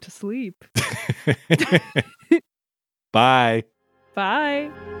 but to sleep. Bye. Bye.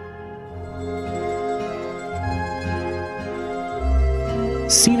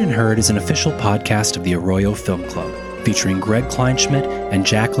 Seen and Heard is an official podcast of the Arroyo Film Club, featuring Greg Kleinschmidt and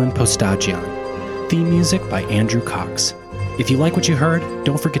Jacqueline Postagian. Theme music by Andrew Cox. If you like what you heard,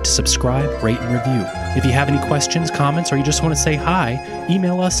 don't forget to subscribe, rate, and review. If you have any questions, comments, or you just want to say hi,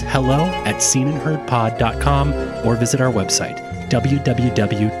 email us hello@seenandheardpod.com or visit our website,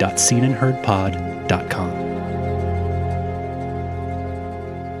 www.seenandheardpod.com.